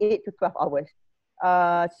 8 to 12 hours.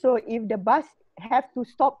 So if the bus have to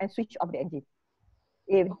stop and switch off the engine.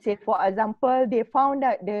 If, say for example, they found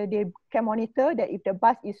that they can monitor that if the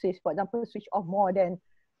bus is, for example, switch off more than,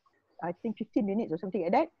 I think 15 minutes or something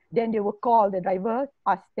like that, then they will call the driver,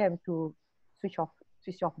 ask them to switch off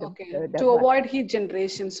the to avoid heat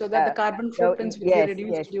generation, so that the carbon footprints will be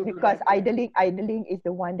reduced. Yes, because idling is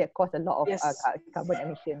the one that causes a lot of carbon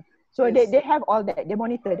emission. So they have all that. They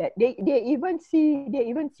monitor that. They even see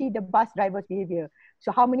the bus driver's behavior.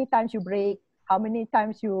 So how many times you brake, how many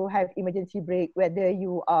times you have emergency brake, whether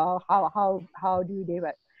you are how do they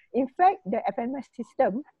work. In fact, the FMS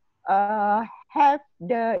system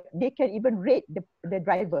they can even rate the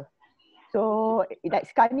driver. So like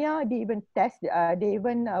Scania, they even test, they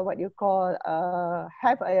even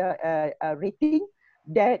have a rating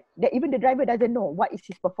that even the driver doesn't know what is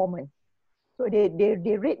his performance. So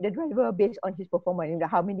they rate the driver based on his performance,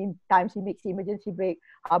 how many times he makes emergency brake,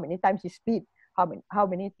 how many times he speed, how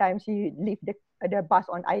many times he leave the bus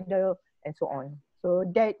on idle, and so on. So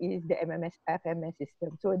that is the FMS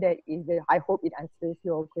system. So that is I hope it answers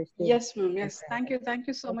your question. Yes, ma'am. Yes, thank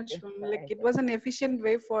you so much, ma'am. Like it was an efficient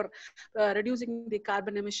way for reducing the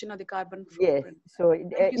carbon emission or the carbon footprint. Yes. So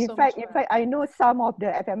in fact, I know some of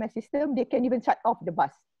the FMS system, they can even shut off the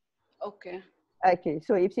bus. Okay. Okay.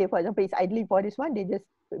 So if, say for example, it's idling for this one, they just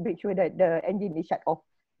make sure that the engine is shut off.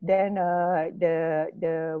 Then the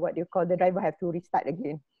driver have to restart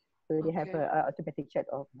again. So they have an automatic shut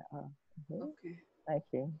off. Okay.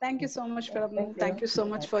 Okay. Thank you so much, Prabhu. Thank you so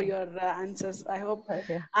much for your answers. I hope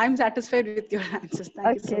I'm satisfied with your answers.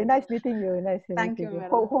 Thank you so much. Nice meeting you. Thank you.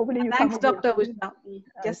 Hopefully you Thanks, come Dr. Ushaa.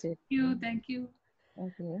 Yes. Thank you. Thank you.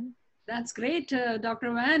 Okay. That's great,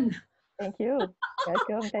 Dr. Wan. Thank you.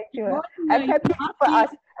 Welcome. Thank you. I'm happy for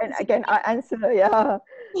us, and I can answer. Yeah.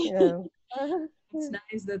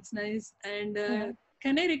 That's nice. And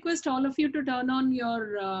can I request all of you to turn on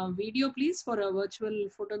your video, please, for a virtual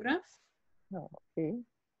photograph? Okay.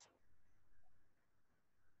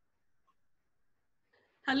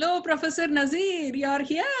 Hello, Professor Nazir, you're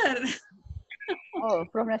here. Oh,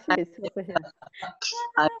 Prof. Nasir is over here.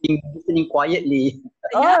 I've been listening quietly.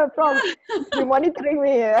 Yeah. Oh, Prof. You're monitoring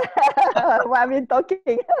me while I've been talking.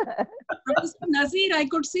 Professor Nazir, I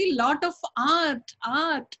could see a lot of art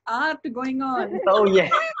going on. Oh, yeah.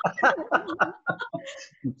 That's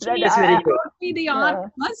very good. See the art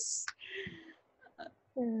bus.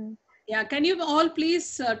 Yeah, can you all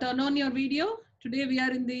please turn on your video? Today we are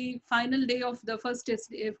in the final day of the first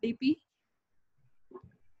FDP.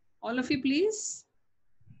 All of you, please.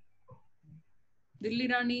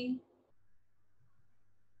 Dilli Rani.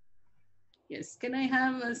 Yes, can I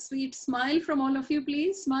have a sweet smile from all of you,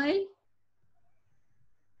 please? Smile.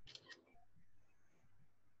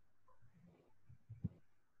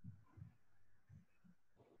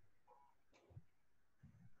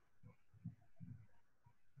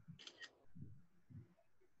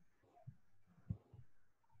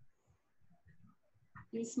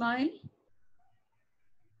 Please smile.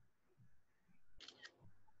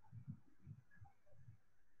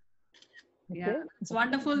 Yeah, that's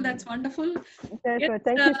wonderful. That's wonderful. Yes, Yes,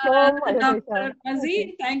 thank you so much, Dr.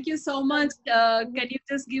 Nazir, thank you so much. Can you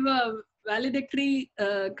just give a valedictory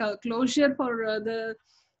closure for the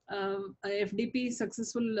FDP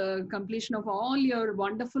successful completion of all your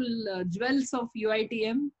wonderful jewels of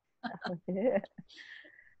UITM?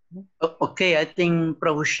 Okay, I think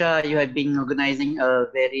Ushaa, you have been organizing a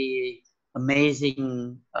very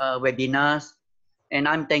amazing webinars, and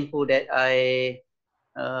I'm thankful that I've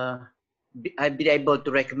been able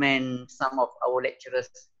to recommend some of our lecturers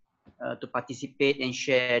to participate and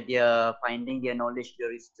share their finding, their knowledge, their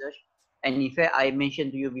research. And in fact, I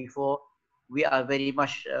mentioned to you before, we are very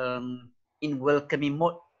much in welcoming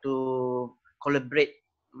mode to collaborate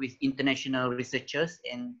with international researchers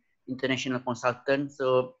and international consultants.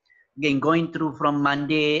 So again, going through from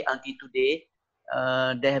Monday until today,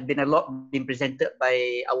 there have been a lot being presented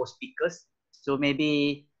by our speakers. So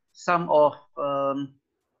maybe some of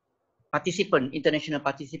international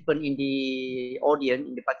participant in the audience,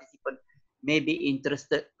 may be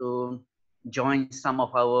interested to join some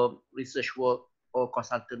of our research work or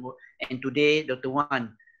consultant work. And today, Dr.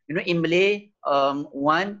 Wan, you know, in Malay,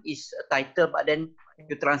 Wan is a title, but then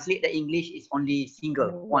you translate the English is only single,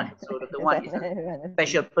 Wan. So Dr. Wan is a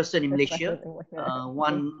special person in Malaysia,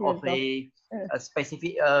 one of a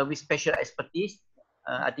specific, with special expertise.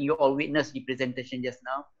 I think you all witnessed the presentation just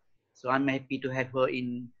now. So I'm happy to have her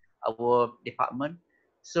in our department.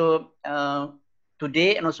 So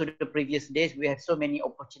today and also the previous days, we have so many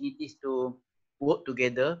opportunities to work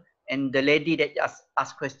together. And the lady that just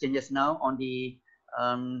asked question just now on the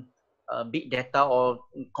big data or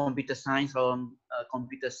computer science or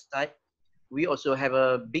computer side, we also have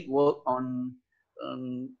a big work on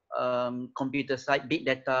computer side, big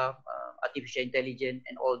data, artificial intelligence,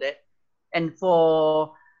 and all that. And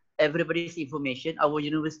for everybody's information, our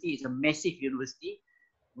university is a massive university.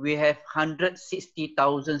 We have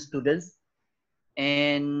 160,000 students,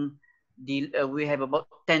 and we have about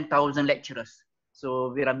 10,000 lecturers.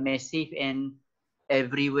 So we are massive and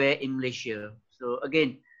everywhere in Malaysia. So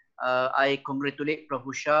again, I congratulate Prof.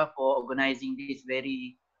 Ushaa for organizing this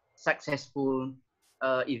very successful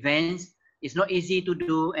events. It's not easy to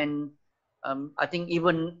do, and I think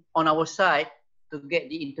even on our side, to get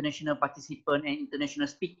the international participant and international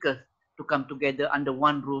speakers to come together under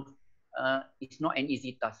one roof, it's not an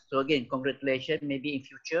easy task. So again, congratulations. Maybe in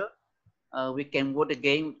future, we can work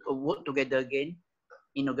together again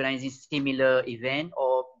in organizing similar event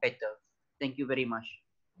or better. Thank you very much.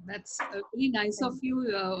 That's really nice of you.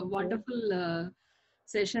 Wonderful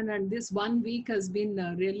session, and this 1 week has been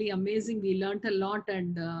really amazing. We learned a lot,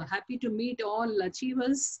 and happy to meet all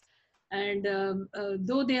achievers. And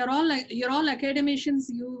though they are all you're all academicians,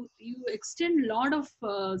 you extend a lot of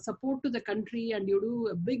support to the country, and you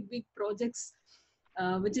do big projects,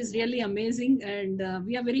 which is really amazing. And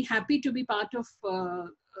we are very happy to be part of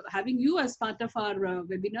having you as part of our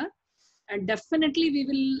webinar. And definitely we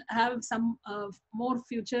will have some more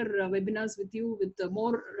future webinars with you with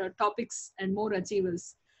more topics and more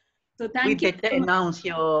achievers. So thank you. We better announce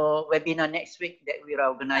your webinar next week that we are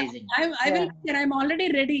organizing. I will. I'm already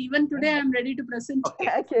ready. Even today, I'm ready to present.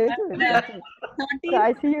 Okay. So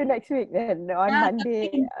I see you next week then on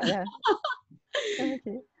Monday. Yeah.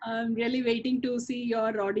 Okay. I'm really waiting to see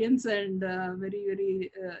your audience and very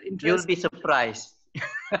interested. You'll be surprised.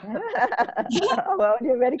 Well,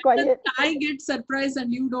 you're very quiet. I get surprised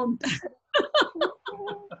and you don't.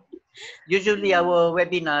 Usually our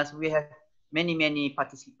webinars, we have many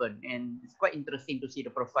participants, and it's quite interesting to see the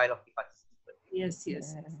profile of the participants. Yes,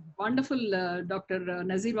 yes. Wonderful, Dr.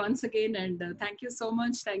 Nazir, once again, and thank you so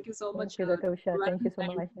much. Thank you so much. Thank you, Dr. Ushaa. Thank you so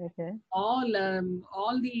much. Okay.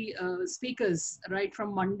 All the speakers, right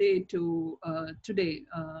from Monday to today,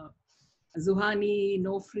 Zuhani,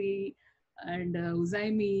 Nofri, and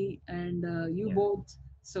Uzaimi, and you both.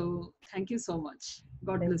 So thank you so much.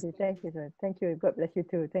 God bless you. Thank you, sir. Thank you. God bless you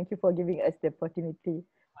too. Thank you for giving us the opportunity.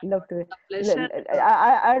 Love to. Pleasure.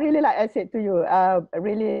 I really, like I said to you, I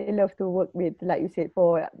really love to work with, like you said,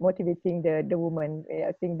 for motivating the woman.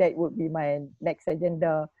 I think that would be my next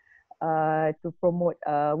agenda, to promote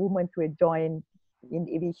women to join in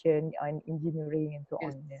aviation and engineering and so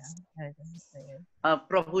on. Yeah.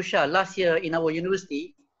 Prof. Ushaa, last year in our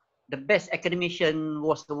university, the best academician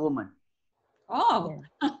was a woman. Oh,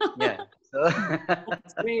 yeah. So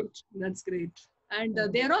that's great. That's great. And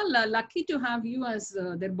they're all lucky to have you as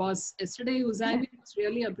their boss. Yesterday, Uzaimi was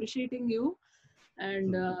really appreciating you.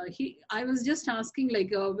 And I was just asking,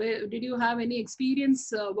 like, did you have any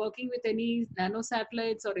experience working with any nano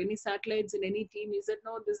satellites or any satellites in any team? He said,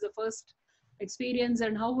 no, this is the first experience.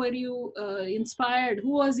 And how were you inspired?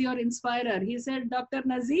 Who was your inspirer? He said, Dr.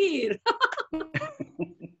 Nazir.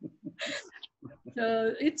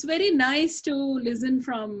 It's very nice to listen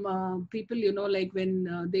from people, you know, like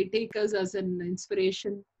when they take us as an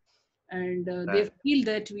inspiration, and they feel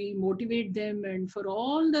that we motivate them, and for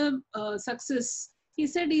all the success. He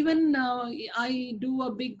said, even I do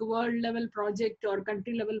a big world level project or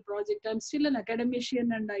country level project, I'm still an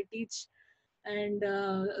academician and I teach. And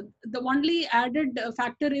the only added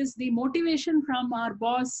factor is the motivation from our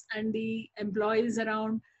boss and the employees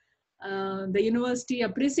around, the university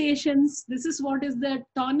appreciations. This is what is the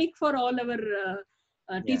tonic for all our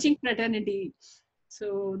teaching fraternity.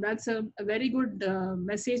 So that's a very good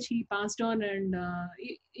message he passed on, and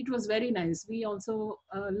it was very nice. We also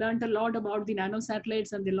learned a lot about the nano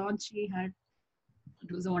satellites and the launch he had.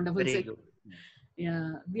 It was a wonderful session.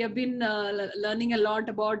 Yeah, we have been learning a lot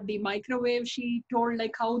about the microwave. She told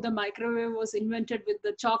like how the microwave was invented with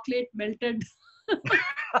the chocolate melted.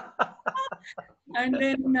 And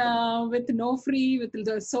then with Nofri, with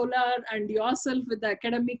the solar, and yourself with the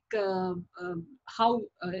academic, how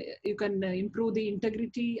you can improve the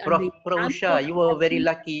integrity. And Prof. Ushaa, you were very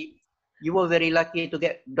lucky. You were very lucky to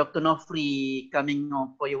get Dr. Nofri coming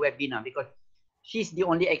on for your webinar, because she's the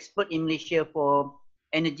only expert in Malaysia for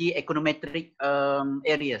energy econometric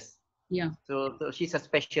areas. Yeah. So she's a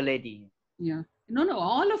special lady. Yeah. No,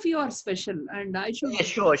 all of you are special, and I should. Yeah,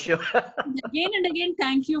 sure. Again and again,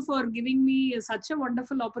 thank you for giving me such a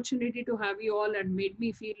wonderful opportunity to have you all, and made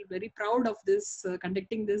me feel very proud of this,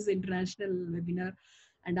 conducting this international webinar.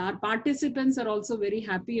 And our participants are also very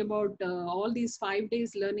happy about all these 5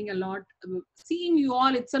 days, learning a lot. Seeing you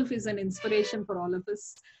all itself is an inspiration for all of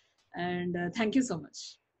us. And thank you so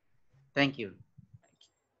much. Thank you.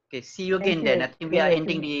 Okay, see you again then. I think we are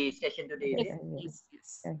ending the session today. Yes.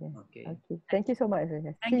 Okay. Thank you so much.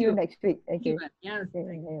 See you next week. Okay.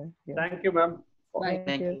 Thank you, ma'am. Bye.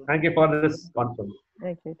 Thank you. Thank you for this conference.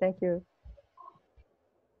 Thank you.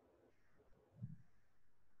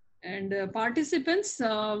 And participants,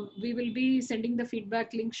 we will be sending the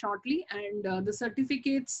feedback link shortly, and the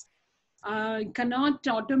certificates cannot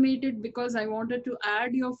automate it because I wanted to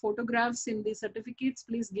add your photographs in the certificates.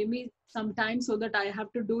 Please give me some time so that I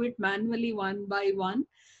have to do it manually one by one.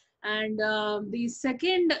 And the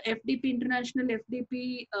second FDP, International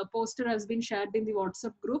FDP poster has been shared in the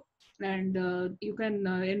WhatsApp group, and you can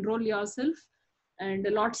enroll yourself, and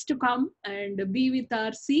lots to come, and be with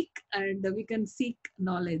our seek, and we can seek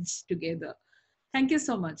knowledge together. Thank you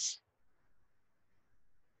so much.